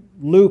 But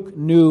Luke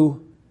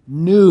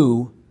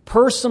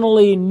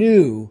personally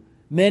knew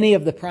many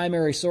of the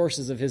primary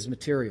sources of his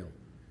material.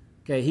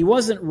 Okay, he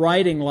wasn't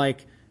writing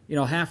like,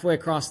 halfway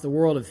across the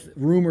world of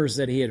rumors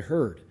that he had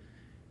heard.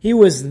 He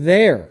was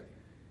there.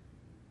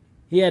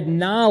 He had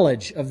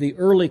knowledge of the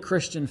early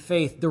Christian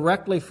faith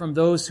directly from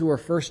those who were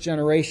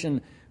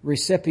first-generation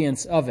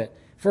recipients of it.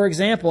 For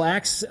example,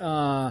 Acts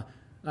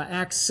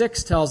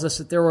 6 tells us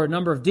that there were a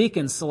number of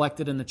deacons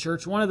selected in the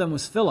church. One of them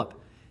was Philip.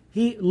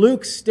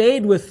 Luke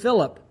stayed with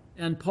Philip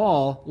and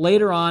Paul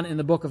later on in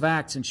the book of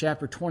Acts in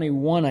chapter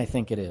 21, I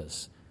think it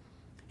is.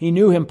 He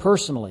knew him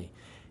personally.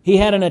 He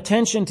had an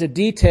attention to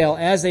detail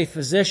as a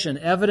physician,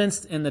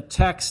 evidenced in the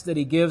text that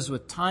he gives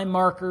with time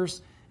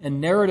markers and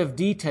narrative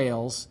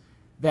details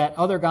that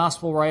other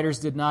gospel writers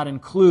did not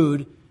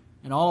include.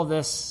 And all of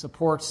this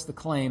supports the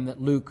claim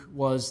that Luke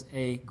was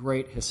a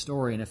great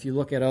historian. If you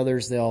look at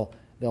others, they'll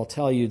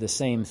tell you the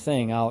same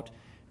thing out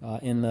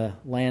in the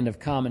land of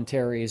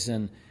commentaries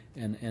and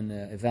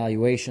the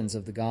evaluations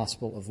of the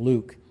Gospel of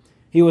Luke.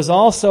 He was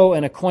also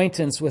an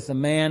acquaintance with a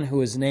man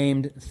who is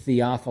named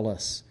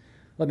Theophilus.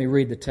 Let me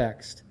read the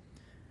text.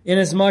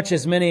 Inasmuch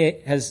as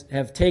many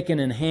have taken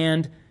in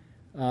hand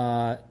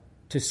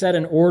to set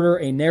in order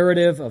a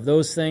narrative of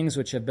those things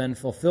which have been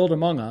fulfilled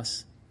among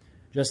us,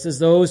 just as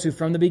those who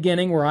from the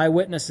beginning were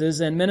eyewitnesses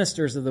and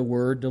ministers of the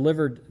word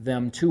delivered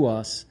them to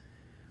us,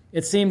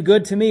 it seemed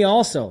good to me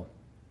also,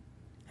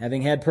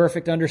 having had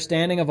perfect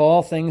understanding of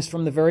all things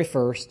from the very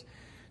first,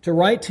 to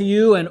write to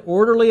you an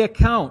orderly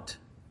account,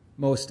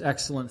 most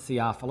excellent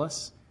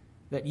Theophilus,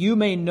 that you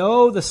may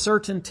know the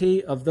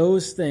certainty of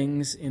those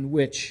things in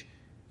which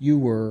you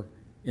were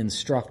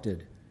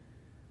instructed.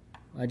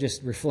 I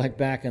just reflect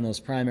back on those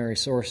primary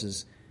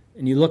sources,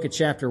 and you look at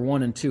chapter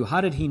 1 and 2.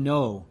 How did he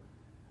know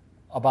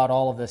about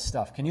all of this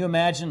stuff? Can you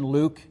imagine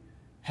Luke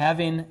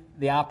having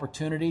the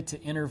opportunity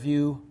to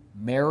interview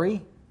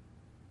Mary,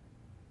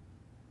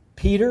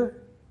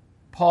 Peter,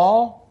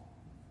 Paul,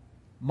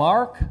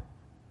 Mark,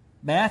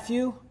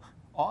 Matthew,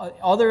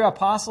 other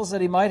apostles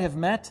that he might have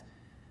met,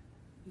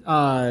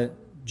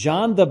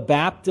 John the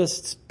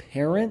Baptist's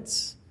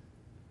parents,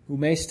 who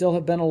may still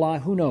have been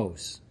alive? Who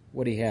knows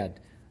what he had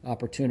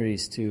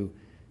opportunities to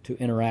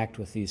interact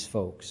with these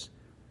folks.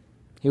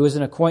 He was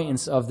an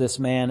acquaintance of this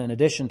man, in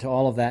addition to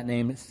all of that,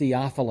 named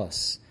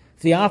Theophilus.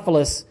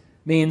 Theophilus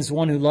means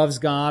one who loves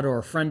God, or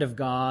a friend of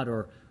God,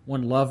 or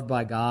one loved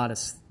by God.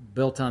 It's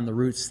built on the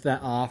roots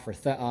theos, or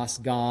theos,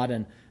 God,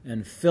 and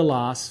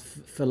philos,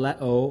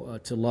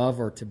 phileo, to love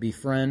or to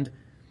befriend.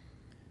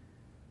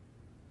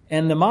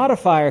 And the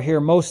modifier here,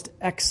 most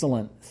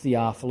excellent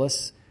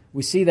Theophilus,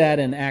 we see that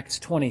in Acts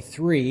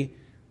 23,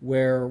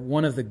 where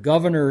one of the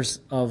governors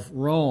of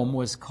Rome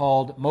was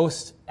called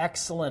most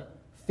excellent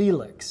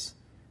Felix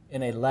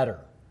in a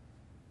letter.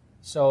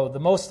 So the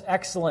most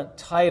excellent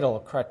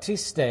title,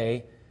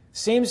 kratiste,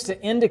 seems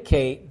to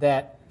indicate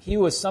that he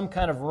was some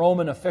kind of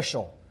Roman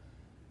official.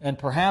 And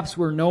perhaps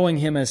we're knowing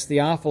him as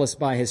Theophilus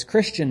by his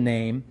Christian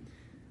name,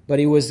 but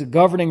he was a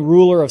governing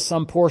ruler of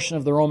some portion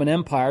of the Roman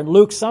Empire.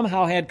 Luke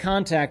somehow had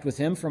contact with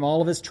him from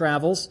all of his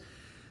travels,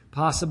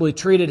 possibly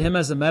treated him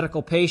as a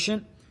medical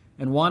patient,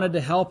 and wanted to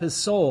help his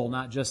soul,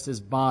 not just his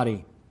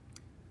body.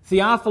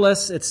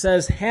 Theophilus, it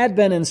says, had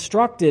been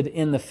instructed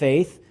in the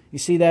faith. You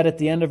see that at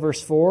the end of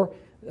verse 4.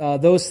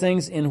 Those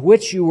things in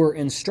which you were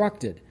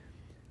instructed.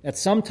 At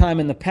some time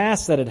in the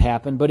past that had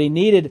happened, but he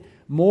needed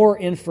more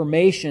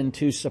information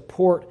to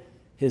support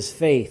his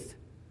faith.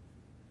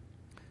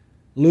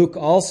 Luke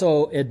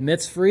also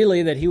admits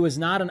freely that he was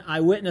not an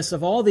eyewitness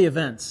of all the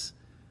events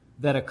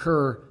that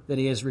occur that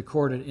he has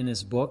recorded in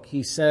his book.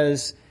 He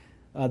says,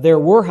 there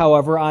were,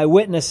 however,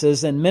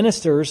 eyewitnesses and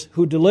ministers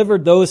who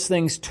delivered those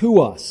things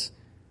to us.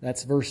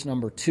 That's verse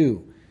number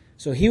 2.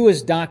 So he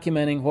was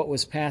documenting what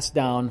was passed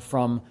down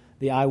from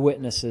the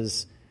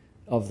eyewitnesses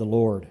of the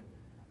Lord.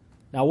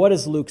 Now, what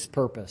is Luke's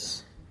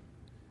purpose?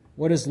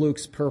 What is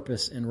Luke's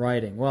purpose in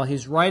writing? Well,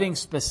 he's writing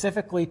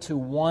specifically to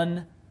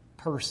one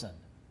person,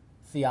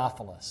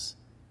 Theophilus.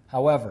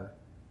 However,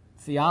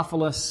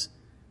 Theophilus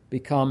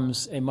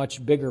becomes a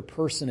much bigger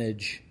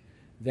personage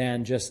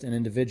than just an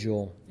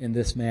individual in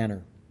this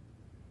manner.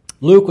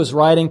 Luke was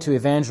writing to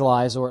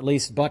evangelize, or at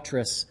least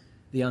buttress,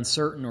 the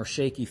uncertain or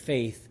shaky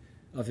faith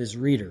of his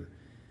reader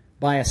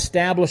by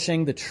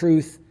establishing the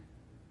truth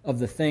of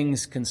the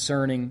things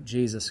concerning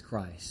Jesus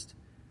Christ.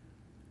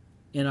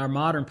 In our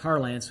modern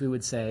parlance, we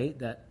would say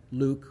that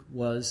Luke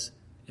was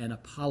an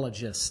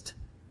apologist.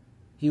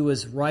 He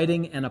was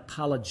writing an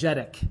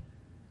apologetic.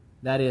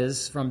 That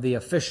is, from the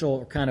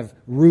official kind of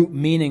root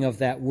meaning of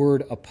that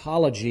word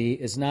apology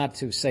is not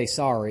to say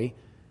sorry,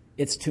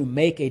 it's to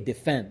make a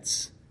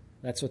defense.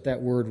 That's what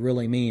that word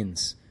really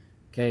means.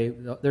 Okay,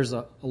 there's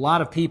a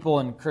lot of people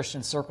in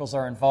Christian circles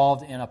are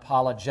involved in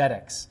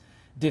apologetics,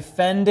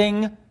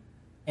 defending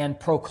and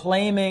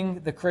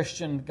proclaiming the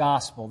Christian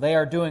gospel. They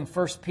are doing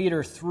 1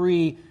 Peter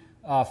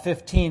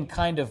 3:15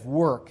 kind of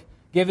work,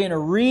 giving a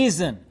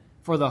reason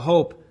for the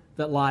hope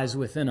that lies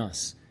within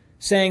us.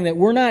 saying that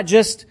we're not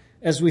just,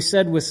 as we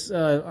said with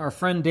our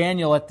friend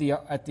Daniel at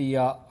the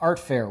art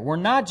fair, we're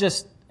not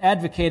just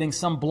advocating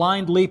some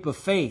blind leap of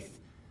faith,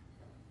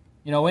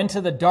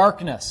 into the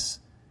darkness,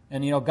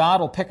 and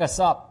God will pick us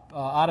up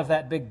out of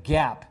that big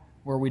gap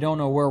where we don't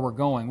know where we're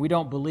going. We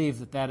don't believe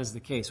that that is the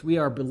case. We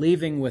are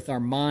believing with our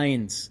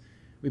minds.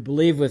 We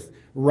believe with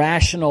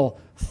rational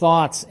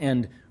thoughts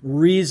and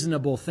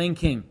reasonable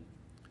thinking.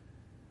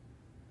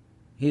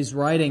 He's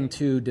writing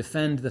to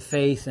defend the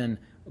faith and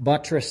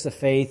buttress the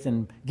faith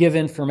and give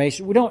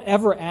information. We don't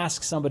ever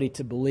ask somebody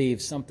to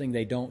believe something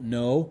they don't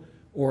know,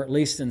 or at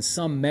least in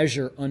some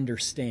measure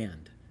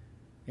understand.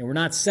 And we're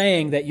not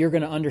saying that you're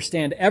going to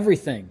understand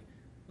everything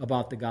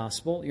about the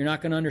gospel. You're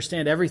not going to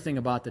understand everything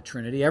about the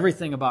Trinity,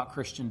 everything about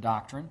Christian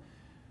doctrine,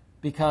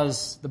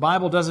 because the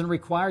Bible doesn't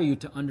require you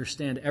to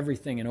understand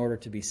everything in order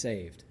to be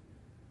saved.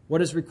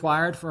 What is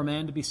required for a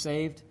man to be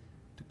saved?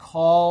 To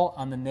call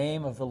on the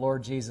name of the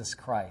Lord Jesus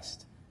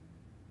Christ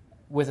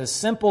with as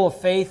simple a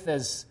faith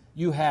as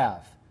you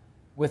have,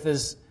 with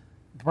as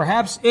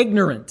perhaps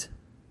ignorant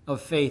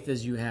of faith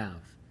as you have,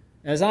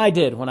 as I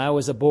did when I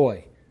was a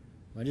boy.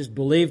 I just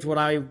believed what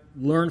I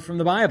learned from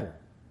the Bible.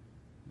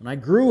 And I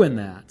grew in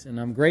that, and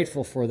I'm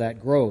grateful for that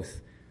growth.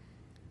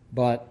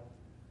 But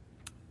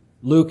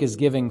Luke is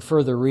giving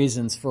further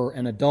reasons for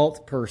an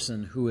adult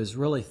person who is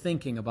really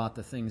thinking about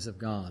the things of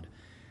God,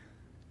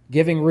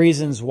 giving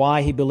reasons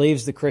why he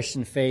believes the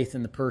Christian faith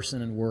in the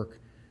person and work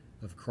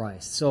of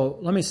Christ. So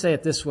let me say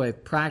it this way,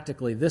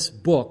 practically. This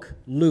book,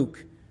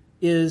 Luke,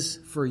 is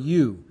for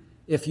you.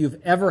 If you've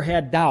ever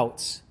had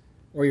doubts,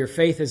 or your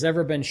faith has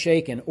ever been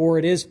shaken, or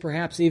it is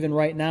perhaps even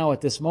right now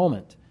at this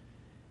moment,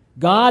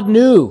 God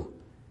knew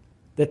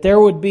that there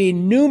would be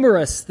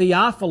numerous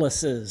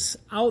Theophiluses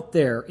out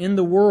there in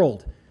the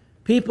world,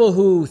 people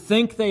who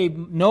think they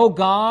know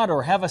God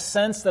or have a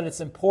sense that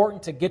it's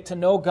important to get to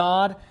know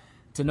God,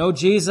 to know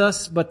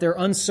Jesus, but they're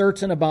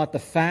uncertain about the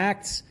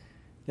facts.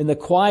 In the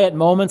quiet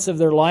moments of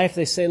their life,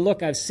 they say,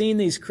 look, I've seen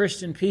these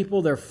Christian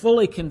people. They're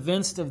fully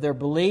convinced of their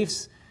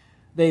beliefs.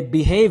 They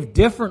behave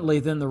differently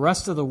than the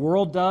rest of the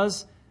world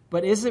does.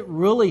 But is it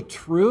really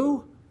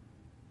true?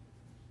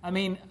 I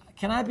mean,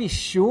 can I be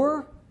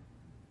sure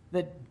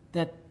that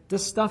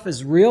this stuff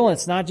is real and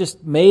it's not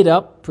just made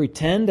up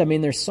pretend? I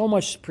mean, there's so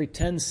much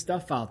pretend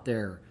stuff out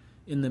there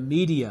in the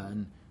media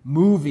and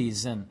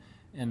movies and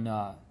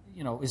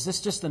is this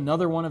just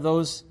another one of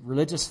those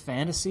religious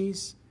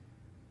fantasies?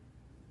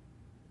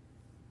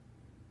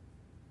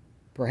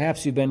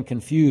 Perhaps you've been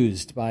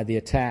confused by the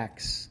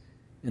attacks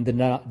and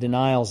the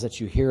denials that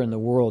you hear in the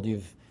world.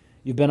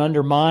 You've been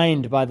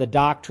undermined by the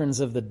doctrines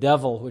of the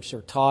devil, which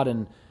are taught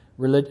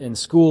in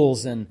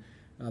schools and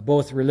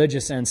both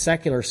religious and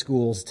secular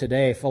schools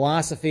today.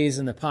 Philosophies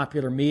in the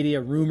popular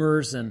media,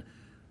 rumors and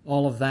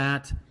all of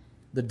that.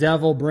 The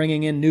devil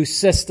bringing in new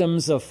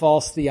systems of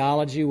false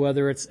theology,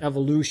 whether it's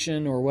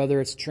evolution or whether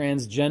it's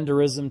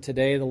transgenderism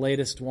today, the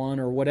latest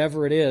one, or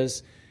whatever it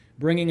is,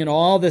 bringing in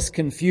all this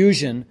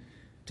confusion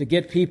to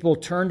get people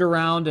turned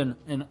around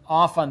and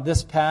off on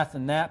this path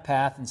and that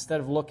path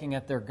instead of looking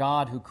at their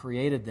God who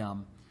created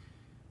them.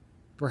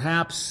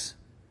 Perhaps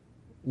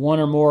one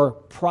or more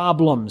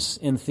problems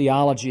in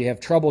theology have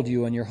troubled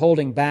you and you're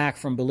holding back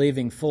from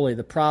believing fully.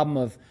 The problem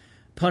of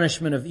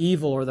punishment of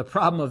evil, or the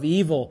problem of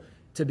evil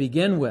to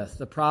begin with,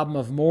 the problem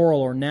of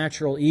moral or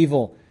natural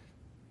evil.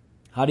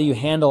 How do you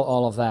handle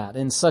all of that?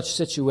 In such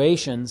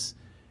situations,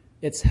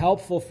 it's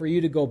helpful for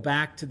you to go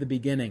back to the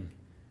beginning,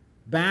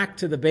 back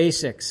to the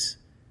basics,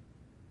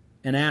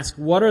 and ask,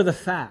 what are the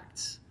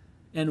facts?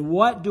 And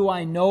what do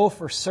I know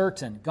for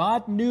certain?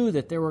 God knew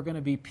that there were going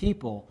to be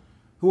people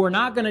who are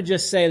not going to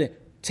just say,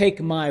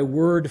 take my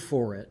word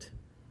for it,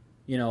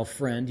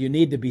 friend, you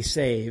need to be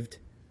saved.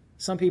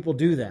 Some people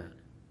do that.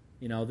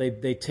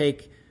 They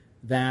take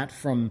that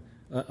from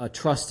a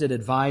trusted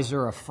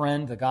advisor, a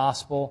friend, the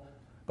gospel.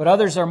 But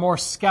others are more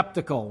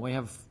skeptical.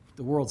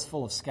 The world's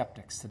full of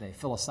skeptics today,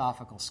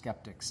 philosophical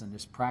skeptics and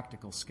just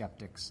practical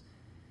skeptics.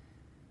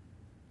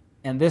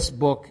 And this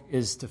book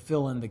is to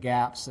fill in the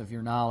gaps of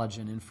your knowledge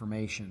and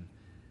information.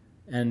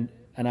 And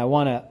I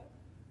want to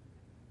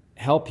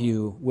help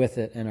you with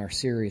it in our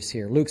series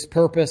here. Luke's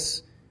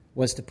purpose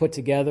was to put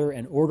together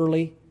an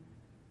orderly,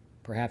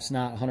 perhaps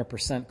not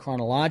 100%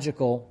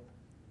 chronological,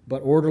 but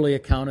orderly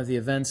account of the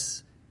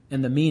events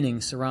and the meaning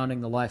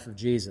surrounding the life of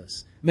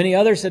Jesus. Many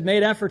others had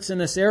made efforts in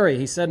this area.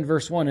 He said in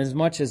verse 1, as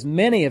much as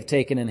many have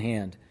taken in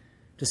hand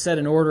to set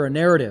in order a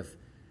narrative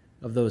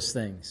of those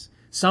things.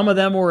 Some of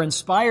them were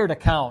inspired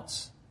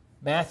accounts.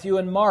 Matthew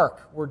and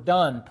Mark were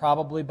done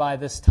probably by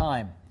this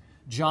time.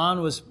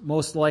 John was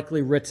most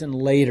likely written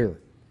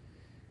later.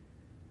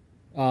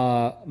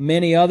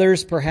 Many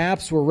others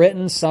perhaps were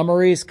written,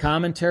 summaries,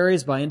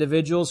 commentaries by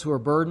individuals who were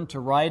burdened to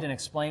write and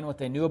explain what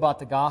they knew about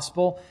the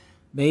gospel,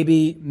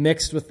 maybe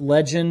mixed with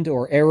legend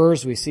or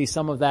errors. We see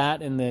some of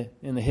that in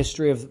the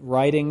history of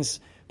writings,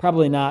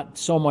 probably not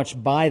so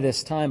much by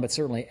this time, but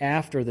certainly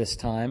after this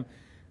time,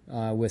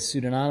 with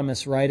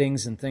pseudonymous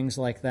writings and things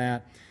like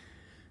that.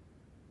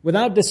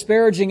 Without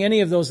disparaging any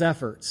of those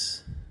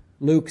efforts,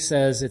 Luke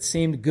says it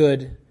seemed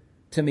good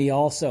to me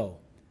also.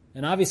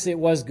 And obviously it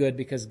was good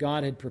because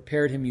God had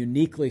prepared him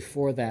uniquely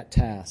for that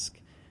task.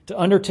 To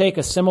undertake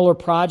a similar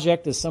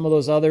project as some of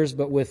those others,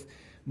 but with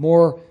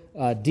more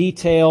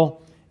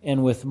detail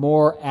and with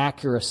more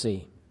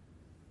accuracy.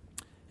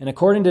 And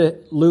according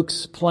to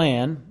Luke's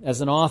plan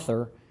as an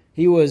author,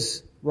 he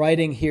was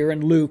writing here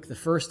in Luke the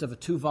first of a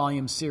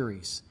 2-volume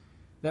series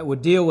that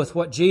would deal with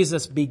what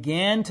Jesus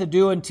began to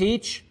do and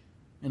teach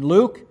in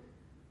Luke,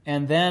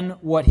 and then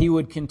what he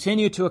would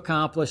continue to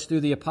accomplish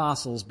through the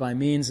apostles by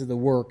means of the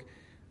work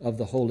of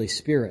the Holy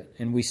Spirit.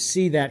 And we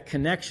see that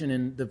connection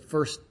in the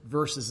first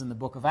verses in the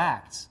book of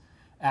Acts.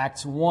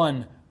 Acts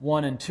 1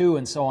 and 2,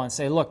 and so on.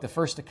 Say, look, the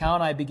first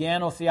account I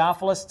began, O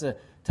Theophilus, to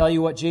tell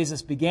you what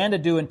Jesus began to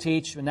do and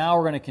teach, and now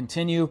we're going to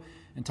continue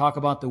and talk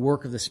about the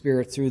work of the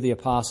Spirit through the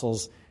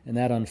apostles, and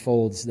that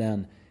unfolds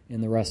then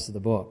in the rest of the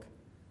book.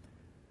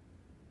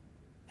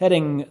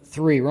 Heading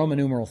 3, Roman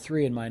numeral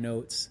 3 in my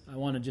notes, I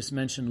want to just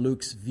mention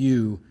Luke's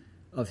view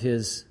of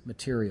his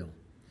material.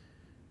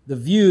 The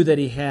view that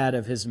he had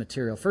of his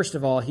material. First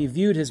of all, he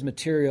viewed his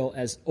material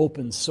as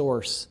open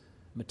source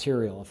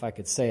material, if I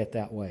could say it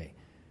that way.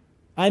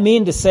 I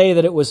mean to say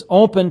that it was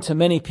open to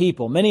many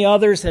people. Many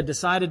others had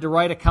decided to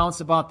write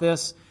accounts about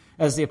this.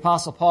 As the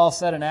Apostle Paul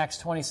said in Acts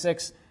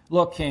 26,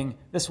 look, King,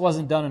 this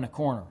wasn't done in a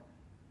corner.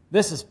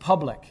 This is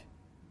public.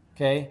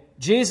 Okay?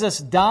 Jesus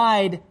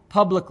died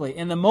publicly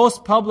in the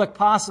most public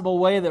possible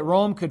way that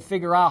Rome could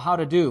figure out how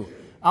to do.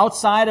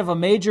 Outside of a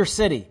major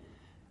city,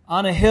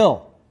 on a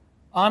hill,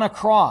 on a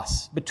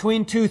cross,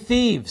 between 2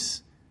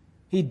 thieves.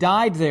 He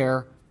died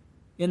there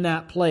in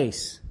that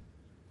place.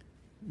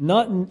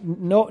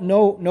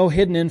 No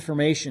hidden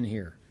information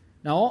here.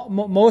 Now,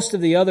 most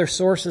of the other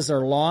sources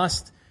are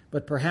lost,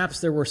 but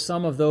perhaps there were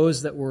some of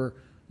those that were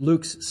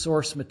Luke's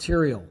source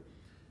material.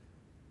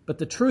 But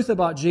the truth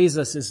about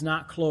Jesus is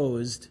not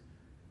closed,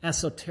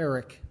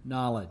 esoteric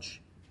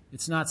knowledge.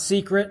 It's not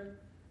secret.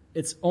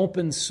 It's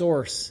open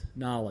source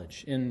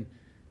knowledge. In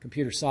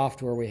computer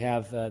software, we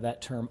have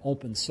that term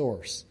open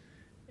source.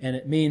 And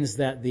it means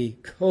that the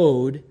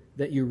code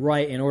that you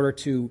write in order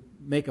to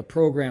make a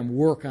program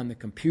work on the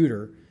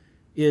computer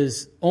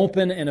is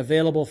open and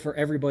available for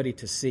everybody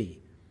to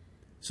see.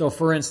 So,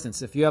 for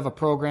instance, if you have a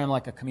program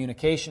like a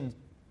communication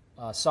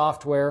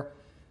software,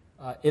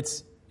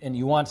 and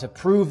you want to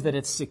prove that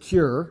it's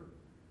secure,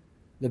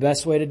 the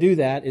best way to do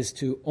that is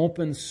to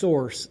open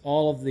source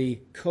all of the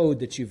code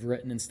that you've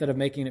written instead of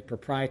making it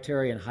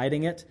proprietary and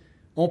hiding it.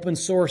 Open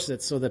source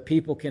it so that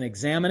people can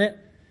examine it,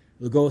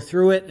 they'll go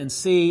through it and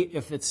see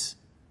if it's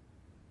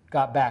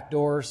got back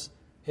doors,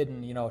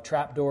 hidden,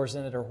 trap doors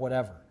in it or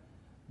whatever.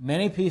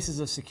 Many pieces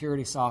of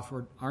security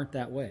software aren't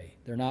that way.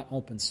 They're not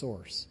open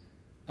source.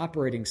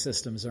 Operating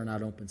systems are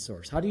not open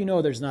source. How do you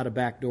know there's not a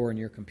back door in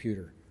your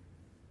computer?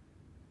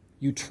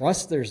 You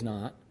trust there's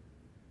not,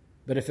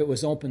 but if it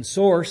was open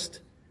sourced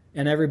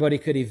and everybody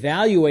could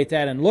evaluate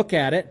that and look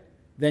at it,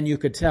 then you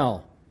could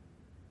tell.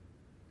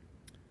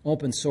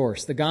 Open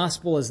source. The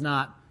gospel is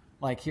not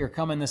like, here,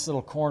 come in this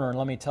little corner and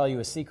let me tell you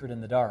a secret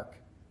in the dark.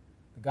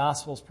 The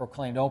gospel is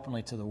proclaimed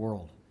openly to the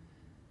world.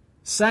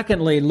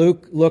 Secondly,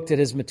 Luke looked at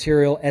his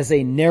material as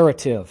a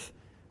narrative.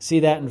 See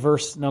that in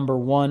verse number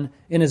 1.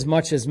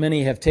 Inasmuch as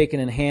many have taken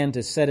in hand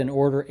to set in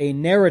order a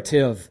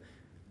narrative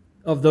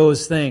of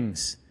those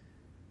things.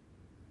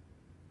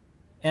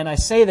 And I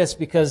say this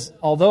because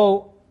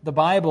although the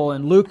Bible,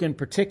 and Luke in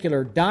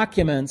particular,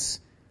 documents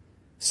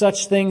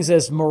such things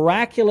as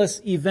miraculous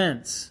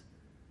events.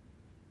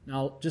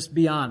 Now, just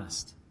be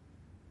honest.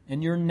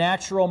 In your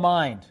natural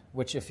mind,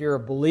 which if you're a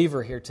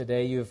believer here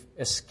today, you've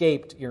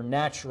escaped your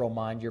natural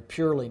mind, your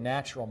purely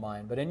natural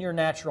mind, but in your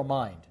natural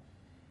mind,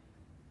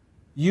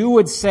 you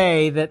would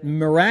say that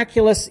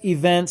miraculous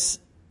events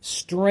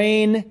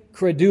strain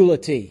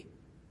credulity.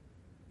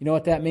 You know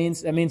what that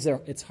means? That means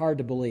it's hard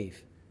to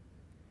believe.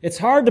 It's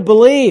hard to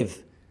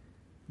believe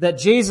that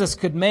Jesus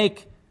could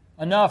make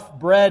enough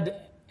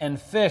bread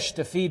and fish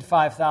to feed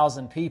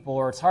 5,000 people,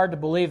 or it's hard to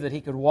believe that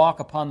he could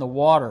walk upon the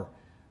water,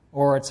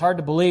 or it's hard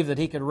to believe that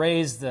he could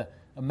raise a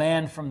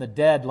man from the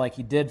dead like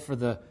he did for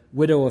the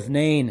widow of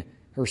Nain,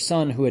 her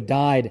son who had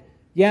died.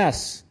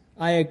 Yes,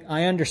 I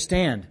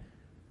understand.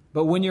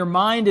 But when your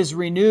mind is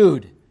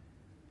renewed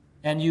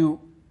and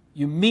you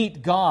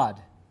meet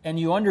God and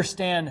you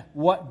understand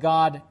what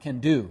God can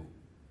do,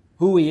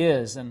 who He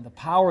is and the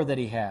power that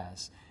He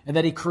has, and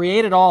that He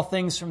created all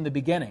things from the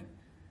beginning,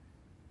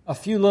 a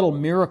few little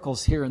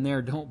miracles here and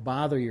there don't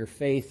bother your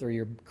faith or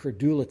your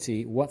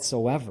credulity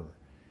whatsoever.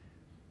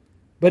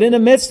 But in the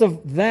midst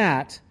of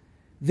that,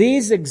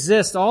 these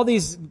exist, all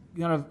these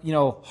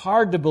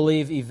hard to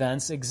believe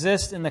events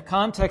exist in the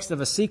context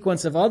of a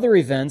sequence of other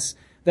events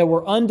that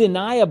were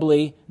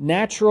undeniably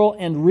natural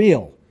and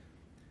real.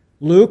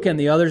 Luke and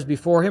the others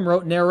before him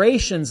wrote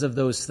narrations of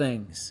those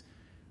things.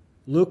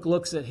 Luke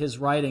looks at his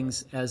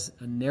writings as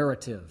a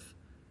narrative.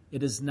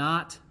 It is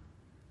not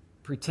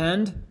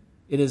pretend.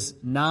 It is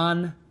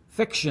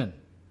non-fiction.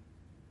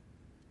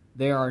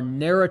 They are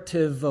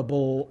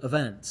narrativable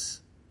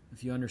events,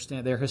 if you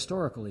understand. They're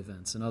historical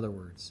events, in other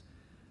words.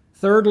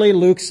 Thirdly,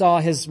 Luke saw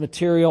his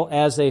material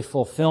as a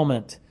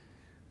fulfillment.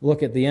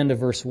 Look at the end of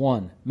verse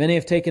 1. Many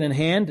have taken in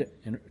hand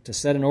to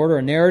set in order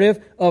a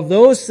narrative of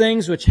those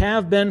things which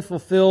have been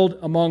fulfilled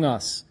among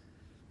us.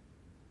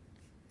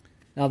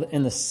 Now,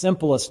 in the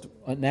simplest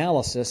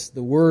analysis,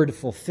 the word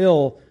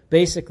fulfill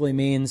basically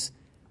means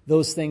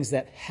those things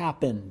that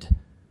happened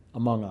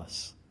among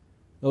us.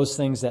 Those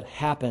things that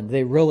happened.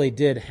 They really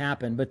did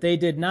happen, but they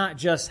did not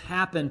just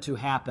happen to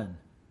happen.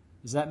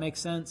 Does that make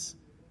sense?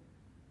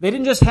 They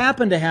didn't just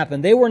happen to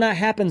happen. They were not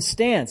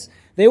happenstance.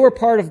 They were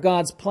part of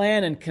God's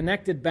plan and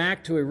connected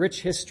back to a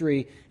rich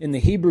history in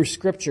the Hebrew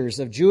Scriptures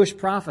of Jewish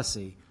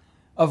prophecy,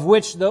 of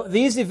which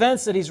these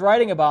events that he's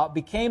writing about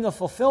became the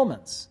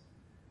fulfillments.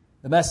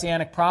 The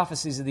messianic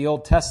prophecies of the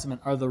Old Testament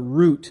are the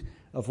root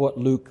of what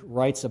Luke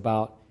writes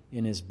about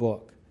in his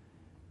book.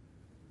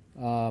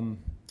 I'm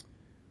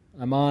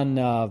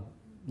on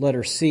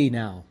letter C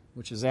now,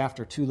 which is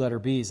after two letter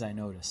B's, I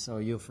noticed, so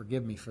you'll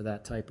forgive me for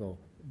that typo.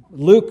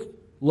 Luke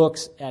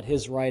looks at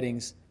his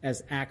writings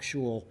as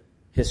actual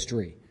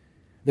history.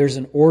 There's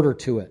an order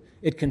to it.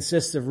 It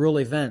consists of real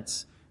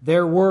events.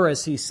 There were,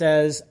 as he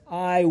says,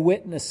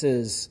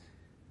 eyewitnesses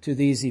to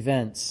these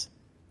events.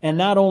 And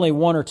not only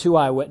one or two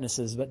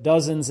eyewitnesses, but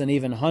dozens and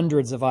even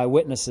hundreds of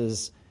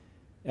eyewitnesses,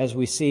 as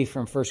we see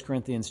from 1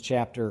 Corinthians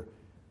chapter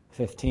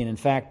 15. In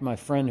fact, my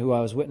friend who I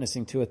was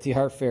witnessing to at the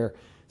art fair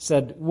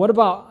said, "What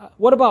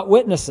about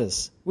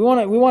witnesses? We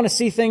want to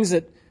see things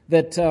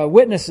that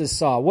witnesses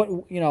saw."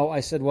 I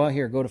said, "Well,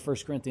 here, go to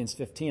 1 Corinthians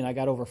 15. I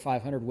got over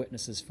 500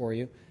 witnesses for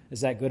you.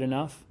 Is that good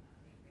enough?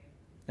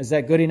 Is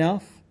that good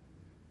enough?"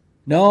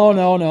 No,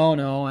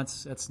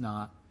 it's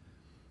not.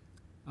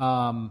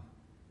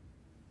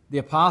 The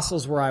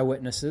apostles were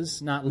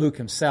eyewitnesses, not Luke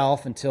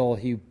himself until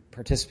he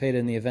participated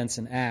in the events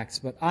in Acts,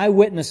 but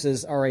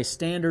eyewitnesses are a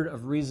standard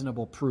of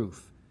reasonable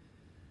proof.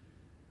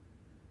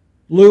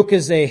 Luke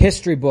is a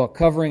history book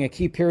covering a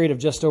key period of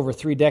just over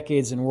 3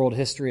 decades in world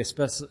history,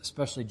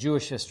 especially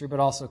Jewish history, but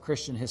also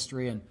Christian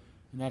history, and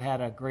that had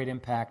a great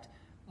impact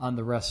on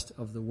the rest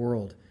of the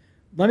world.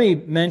 Let me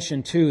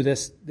mention, too,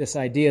 this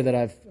idea that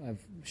I've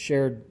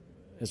shared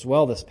as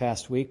well this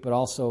past week, but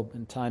also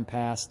in time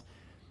past.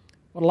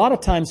 What a lot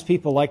of times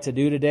people like to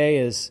do today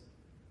is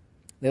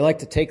they like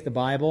to take the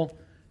Bible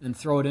and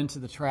throw it into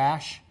the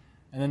trash,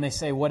 and then they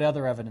say, "What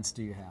other evidence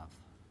do you have?"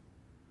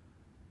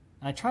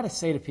 And I try to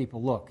say to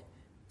people, look,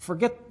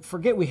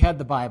 forget we had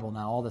the Bible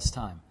now all this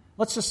time.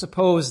 Let's just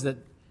suppose that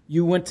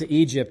you went to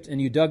Egypt and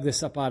you dug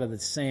this up out of the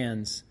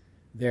sands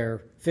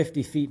there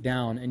 50 feet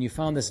down, and you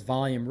found this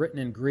volume written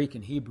in Greek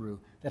and Hebrew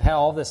that had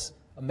all this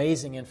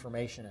amazing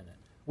information in it.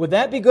 Would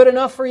that be good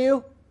enough for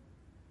you?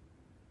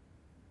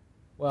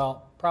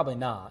 Well, probably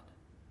not.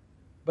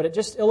 But it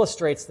just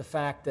illustrates the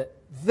fact that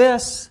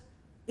this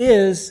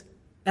is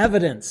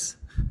evidence.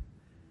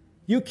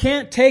 You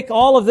can't take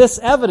all of this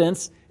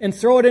evidence and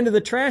throw it into the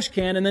trash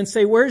can and then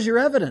say, "Where's your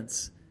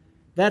evidence?"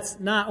 That's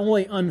not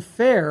only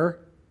unfair,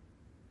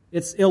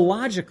 it's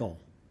illogical.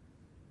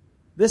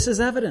 This is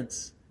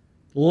evidence.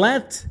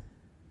 Let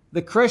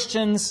the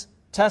Christians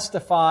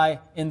testify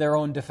in their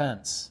own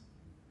defense.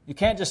 You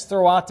can't just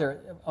throw out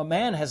there, a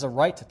man has a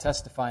right to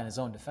testify in his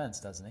own defense,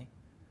 doesn't he?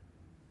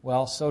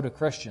 Well, so do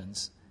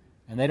Christians.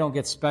 And they don't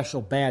get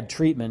special bad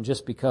treatment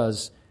just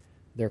because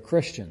they're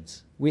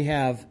Christians. We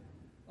have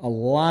a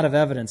lot of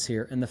evidence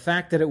here. And the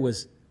fact that it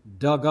was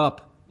dug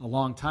up a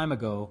long time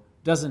ago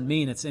doesn't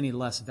mean it's any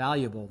less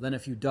valuable than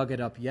if you dug it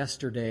up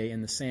yesterday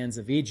in the sands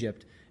of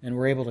Egypt and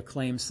were able to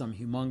claim some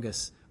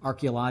humongous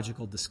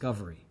archaeological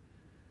discovery.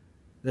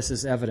 This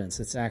is evidence.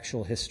 It's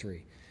actual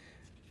history.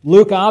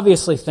 Luke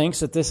obviously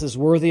thinks that this is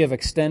worthy of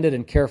extended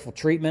and careful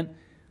treatment.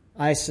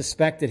 I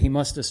suspect that he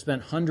must have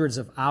spent hundreds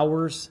of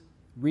hours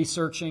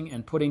researching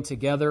and putting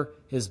together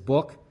his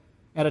book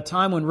at a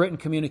time when written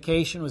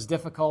communication was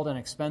difficult and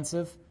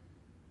expensive.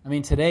 I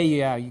mean, today,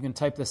 you can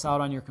type this out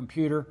on your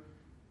computer,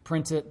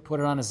 print it, put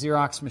it on a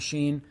Xerox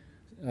machine,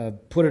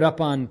 put it up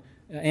on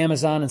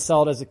Amazon and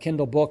sell it as a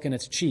Kindle book, and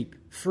it's cheap,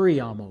 free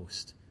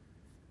almost.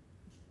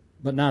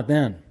 But not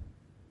then.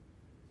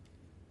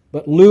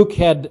 But Luke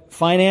had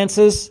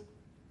finances.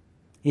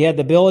 He had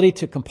the ability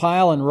to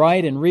compile and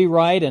write and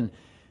rewrite and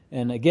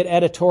get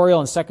editorial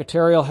and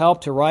secretarial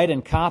help to write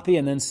and copy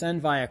and then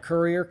send via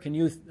courier. Can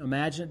you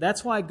imagine?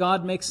 That's why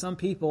God makes some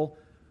people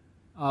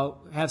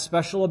have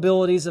special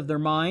abilities of their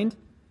mind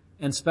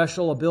and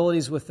special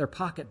abilities with their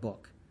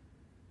pocketbook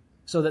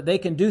so that they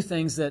can do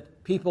things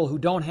that people who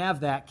don't have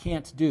that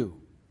can't do.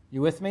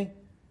 You with me?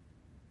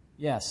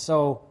 Yes.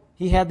 So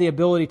he had the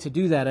ability to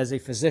do that as a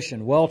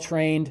physician,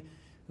 well-trained,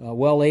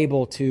 well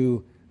able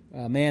to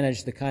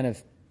manage the kind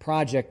of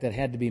project that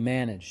had to be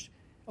managed.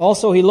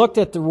 Also, he looked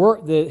at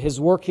his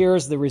work here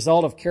as the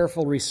result of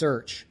careful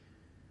research.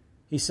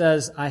 He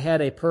says, "I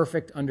had a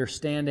perfect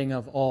understanding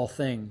of all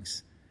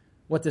things."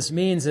 What this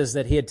means is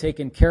that he had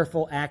taken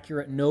careful,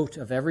 accurate note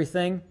of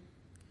everything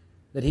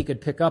that he could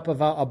pick up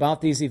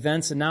about these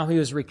events, and now he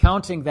was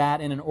recounting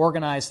that in an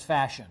organized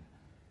fashion.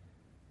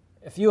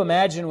 If you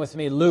imagine with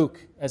me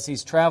Luke, as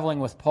he's traveling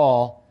with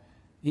Paul,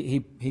 He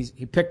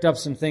picked up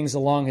some things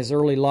along his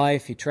early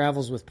life. He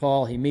travels with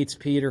Paul. He meets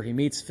Peter. He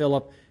meets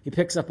Philip. He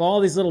picks up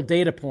all these little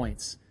data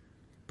points.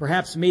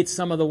 Perhaps meets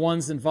some of the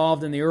ones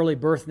involved in the early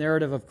birth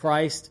narrative of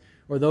Christ,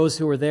 or those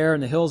who were there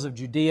in the hills of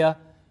Judea,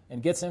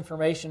 and gets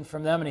information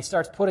from them, and he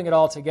starts putting it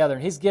all together.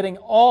 And he's getting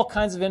all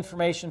kinds of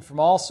information from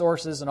all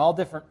sources and all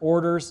different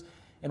orders.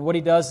 And what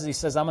he does is he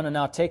says, I'm going to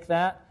now take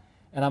that,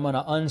 and I'm going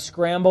to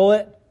unscramble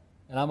it,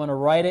 and I'm going to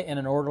write it in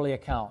an orderly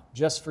account,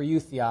 just for you,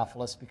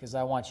 Theophilus, because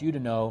I want you to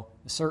know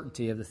the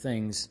certainty of the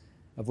things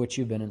of which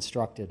you've been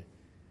instructed.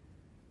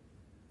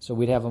 So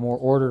we'd have a more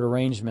ordered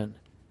arrangement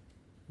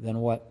than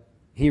what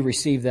he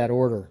received that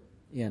order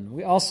in.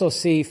 We also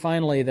see,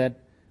 finally,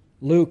 that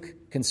Luke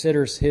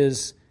considers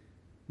his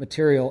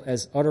material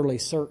as utterly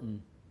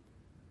certain,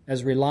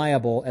 as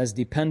reliable, as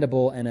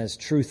dependable, and as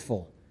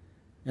truthful.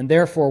 And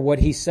therefore, what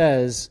he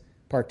says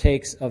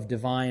partakes of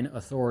divine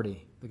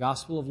authority. The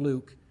Gospel of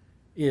Luke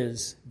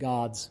is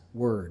God's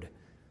Word.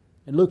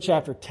 In Luke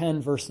chapter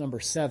 10, verse number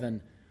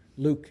 7,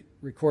 Luke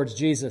records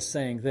Jesus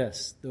saying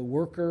this, "The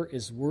worker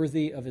is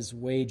worthy of his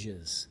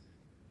wages."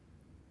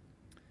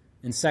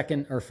 In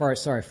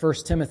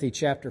 1 Timothy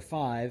chapter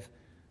 5,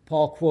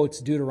 Paul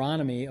quotes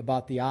Deuteronomy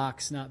about the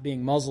ox not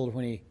being muzzled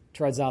when he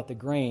treads out the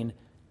grain,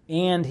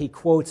 and he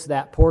quotes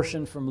that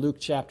portion from Luke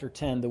chapter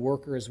 10, "The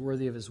worker is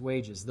worthy of his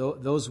wages."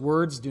 Those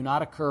words do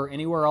not occur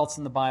anywhere else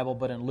in the Bible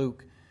but in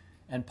Luke,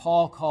 and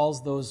Paul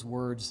calls those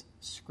words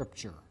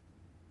Scripture.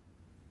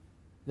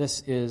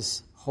 This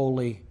is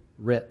Holy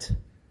Writ.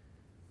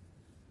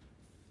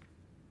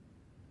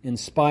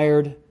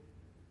 Inspired,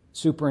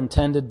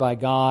 superintended by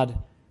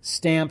God,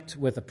 stamped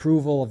with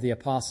approval of the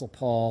Apostle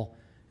Paul.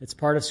 It's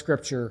part of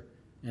Scripture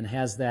and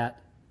has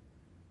that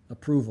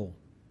approval.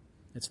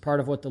 It's part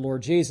of what the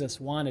Lord Jesus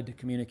wanted to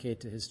communicate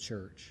to His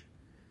church.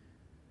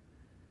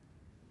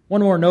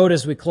 One more note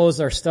as we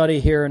close our study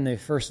here in the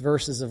first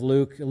verses of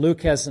Luke.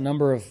 Luke has a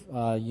number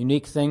of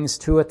unique things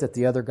to it that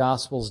the other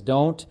Gospels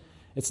don't.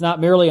 It's not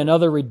merely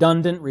another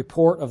redundant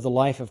report of the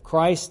life of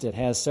Christ. It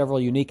has several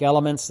unique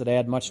elements that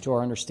add much to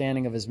our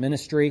understanding of His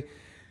ministry.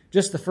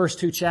 Just the first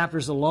 2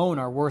 chapters alone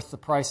are worth the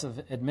price of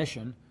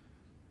admission.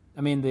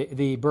 I mean,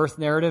 the birth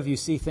narrative, you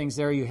see things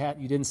there you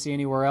didn't see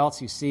anywhere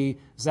else. You see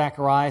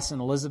Zacharias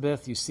and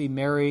Elizabeth. You see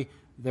Mary,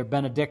 their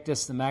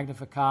Benedictus, the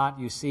Magnificat.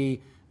 You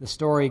see the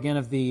story again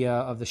of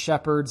the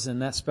shepherds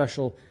and that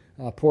special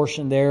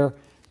portion there.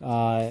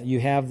 You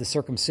have the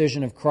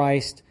circumcision of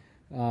Christ,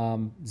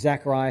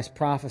 Zacharias'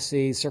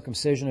 prophecy,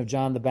 circumcision of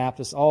John the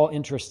Baptist, all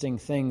interesting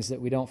things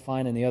that we don't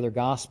find in the other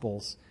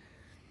Gospels.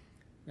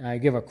 I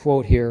give a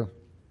quote here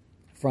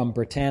from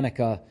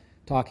Britannica,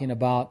 talking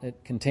about,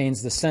 it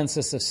contains the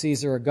census of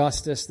Caesar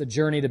Augustus, the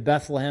journey to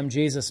Bethlehem,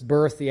 Jesus'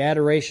 birth, the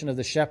adoration of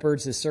the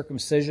shepherds, his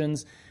circumcision,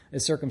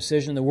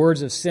 the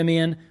words of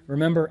Simeon.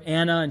 Remember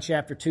Anna in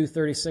chapter 2,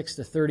 36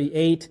 to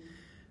 38.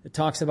 It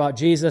talks about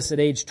Jesus at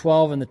age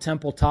 12 in the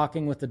temple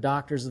talking with the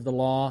doctors of the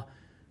law.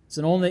 It's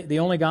the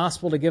only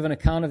gospel to give an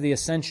account of the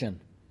ascension.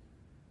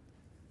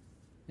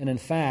 And in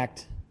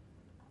fact,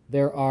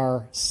 there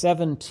are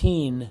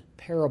 17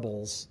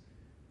 parables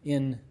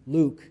in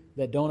Luke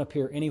that don't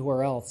appear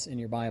anywhere else in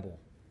your Bible.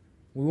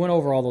 We went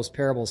over all those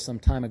parables some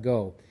time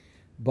ago,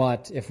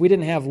 but if we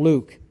didn't have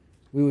Luke,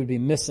 we would be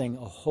missing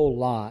a whole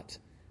lot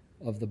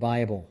of the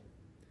Bible.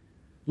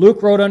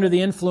 Luke wrote under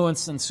the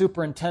influence and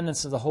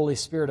superintendence of the Holy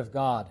Spirit of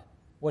God.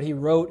 What he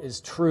wrote is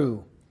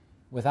true,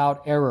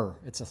 without error.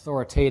 It's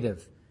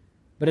authoritative.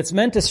 But it's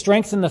meant to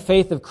strengthen the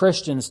faith of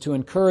Christians, to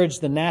encourage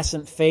the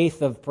nascent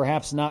faith of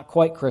perhaps not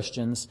quite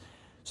Christians,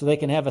 so they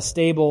can have a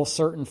stable,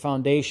 certain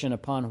foundation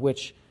upon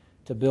which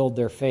to build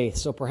their faith.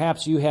 So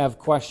perhaps you have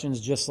questions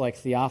just like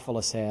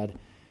Theophilus had.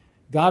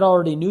 God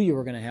already knew you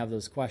were going to have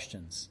those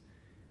questions.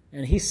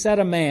 And He set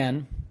a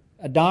man,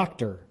 a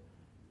doctor,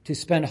 to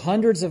spend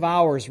hundreds of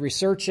hours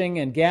researching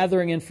and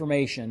gathering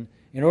information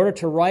in order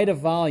to write a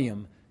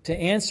volume to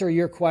answer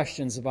your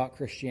questions about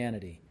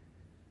Christianity.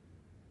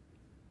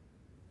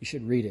 You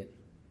should read it.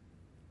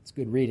 It's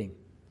good reading.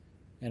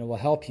 And it will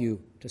help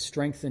you to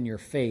strengthen your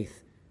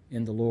faith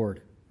in the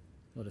Lord.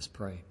 Let us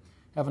pray.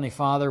 Heavenly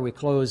Father, we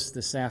close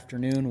this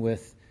afternoon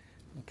with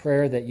a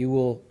prayer that you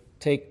will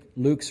take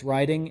Luke's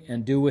writing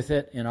and do with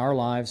it in our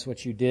lives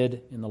what you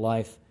did in the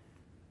life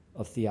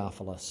of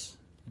Theophilus.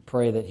 We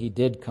pray that he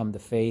did come to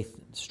faith,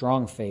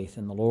 strong faith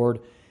in the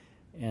Lord,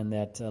 and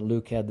that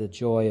Luke had the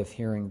joy of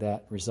hearing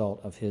that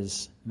result of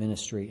his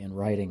ministry in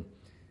writing.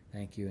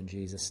 Thank you in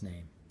Jesus'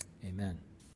 name. Amen.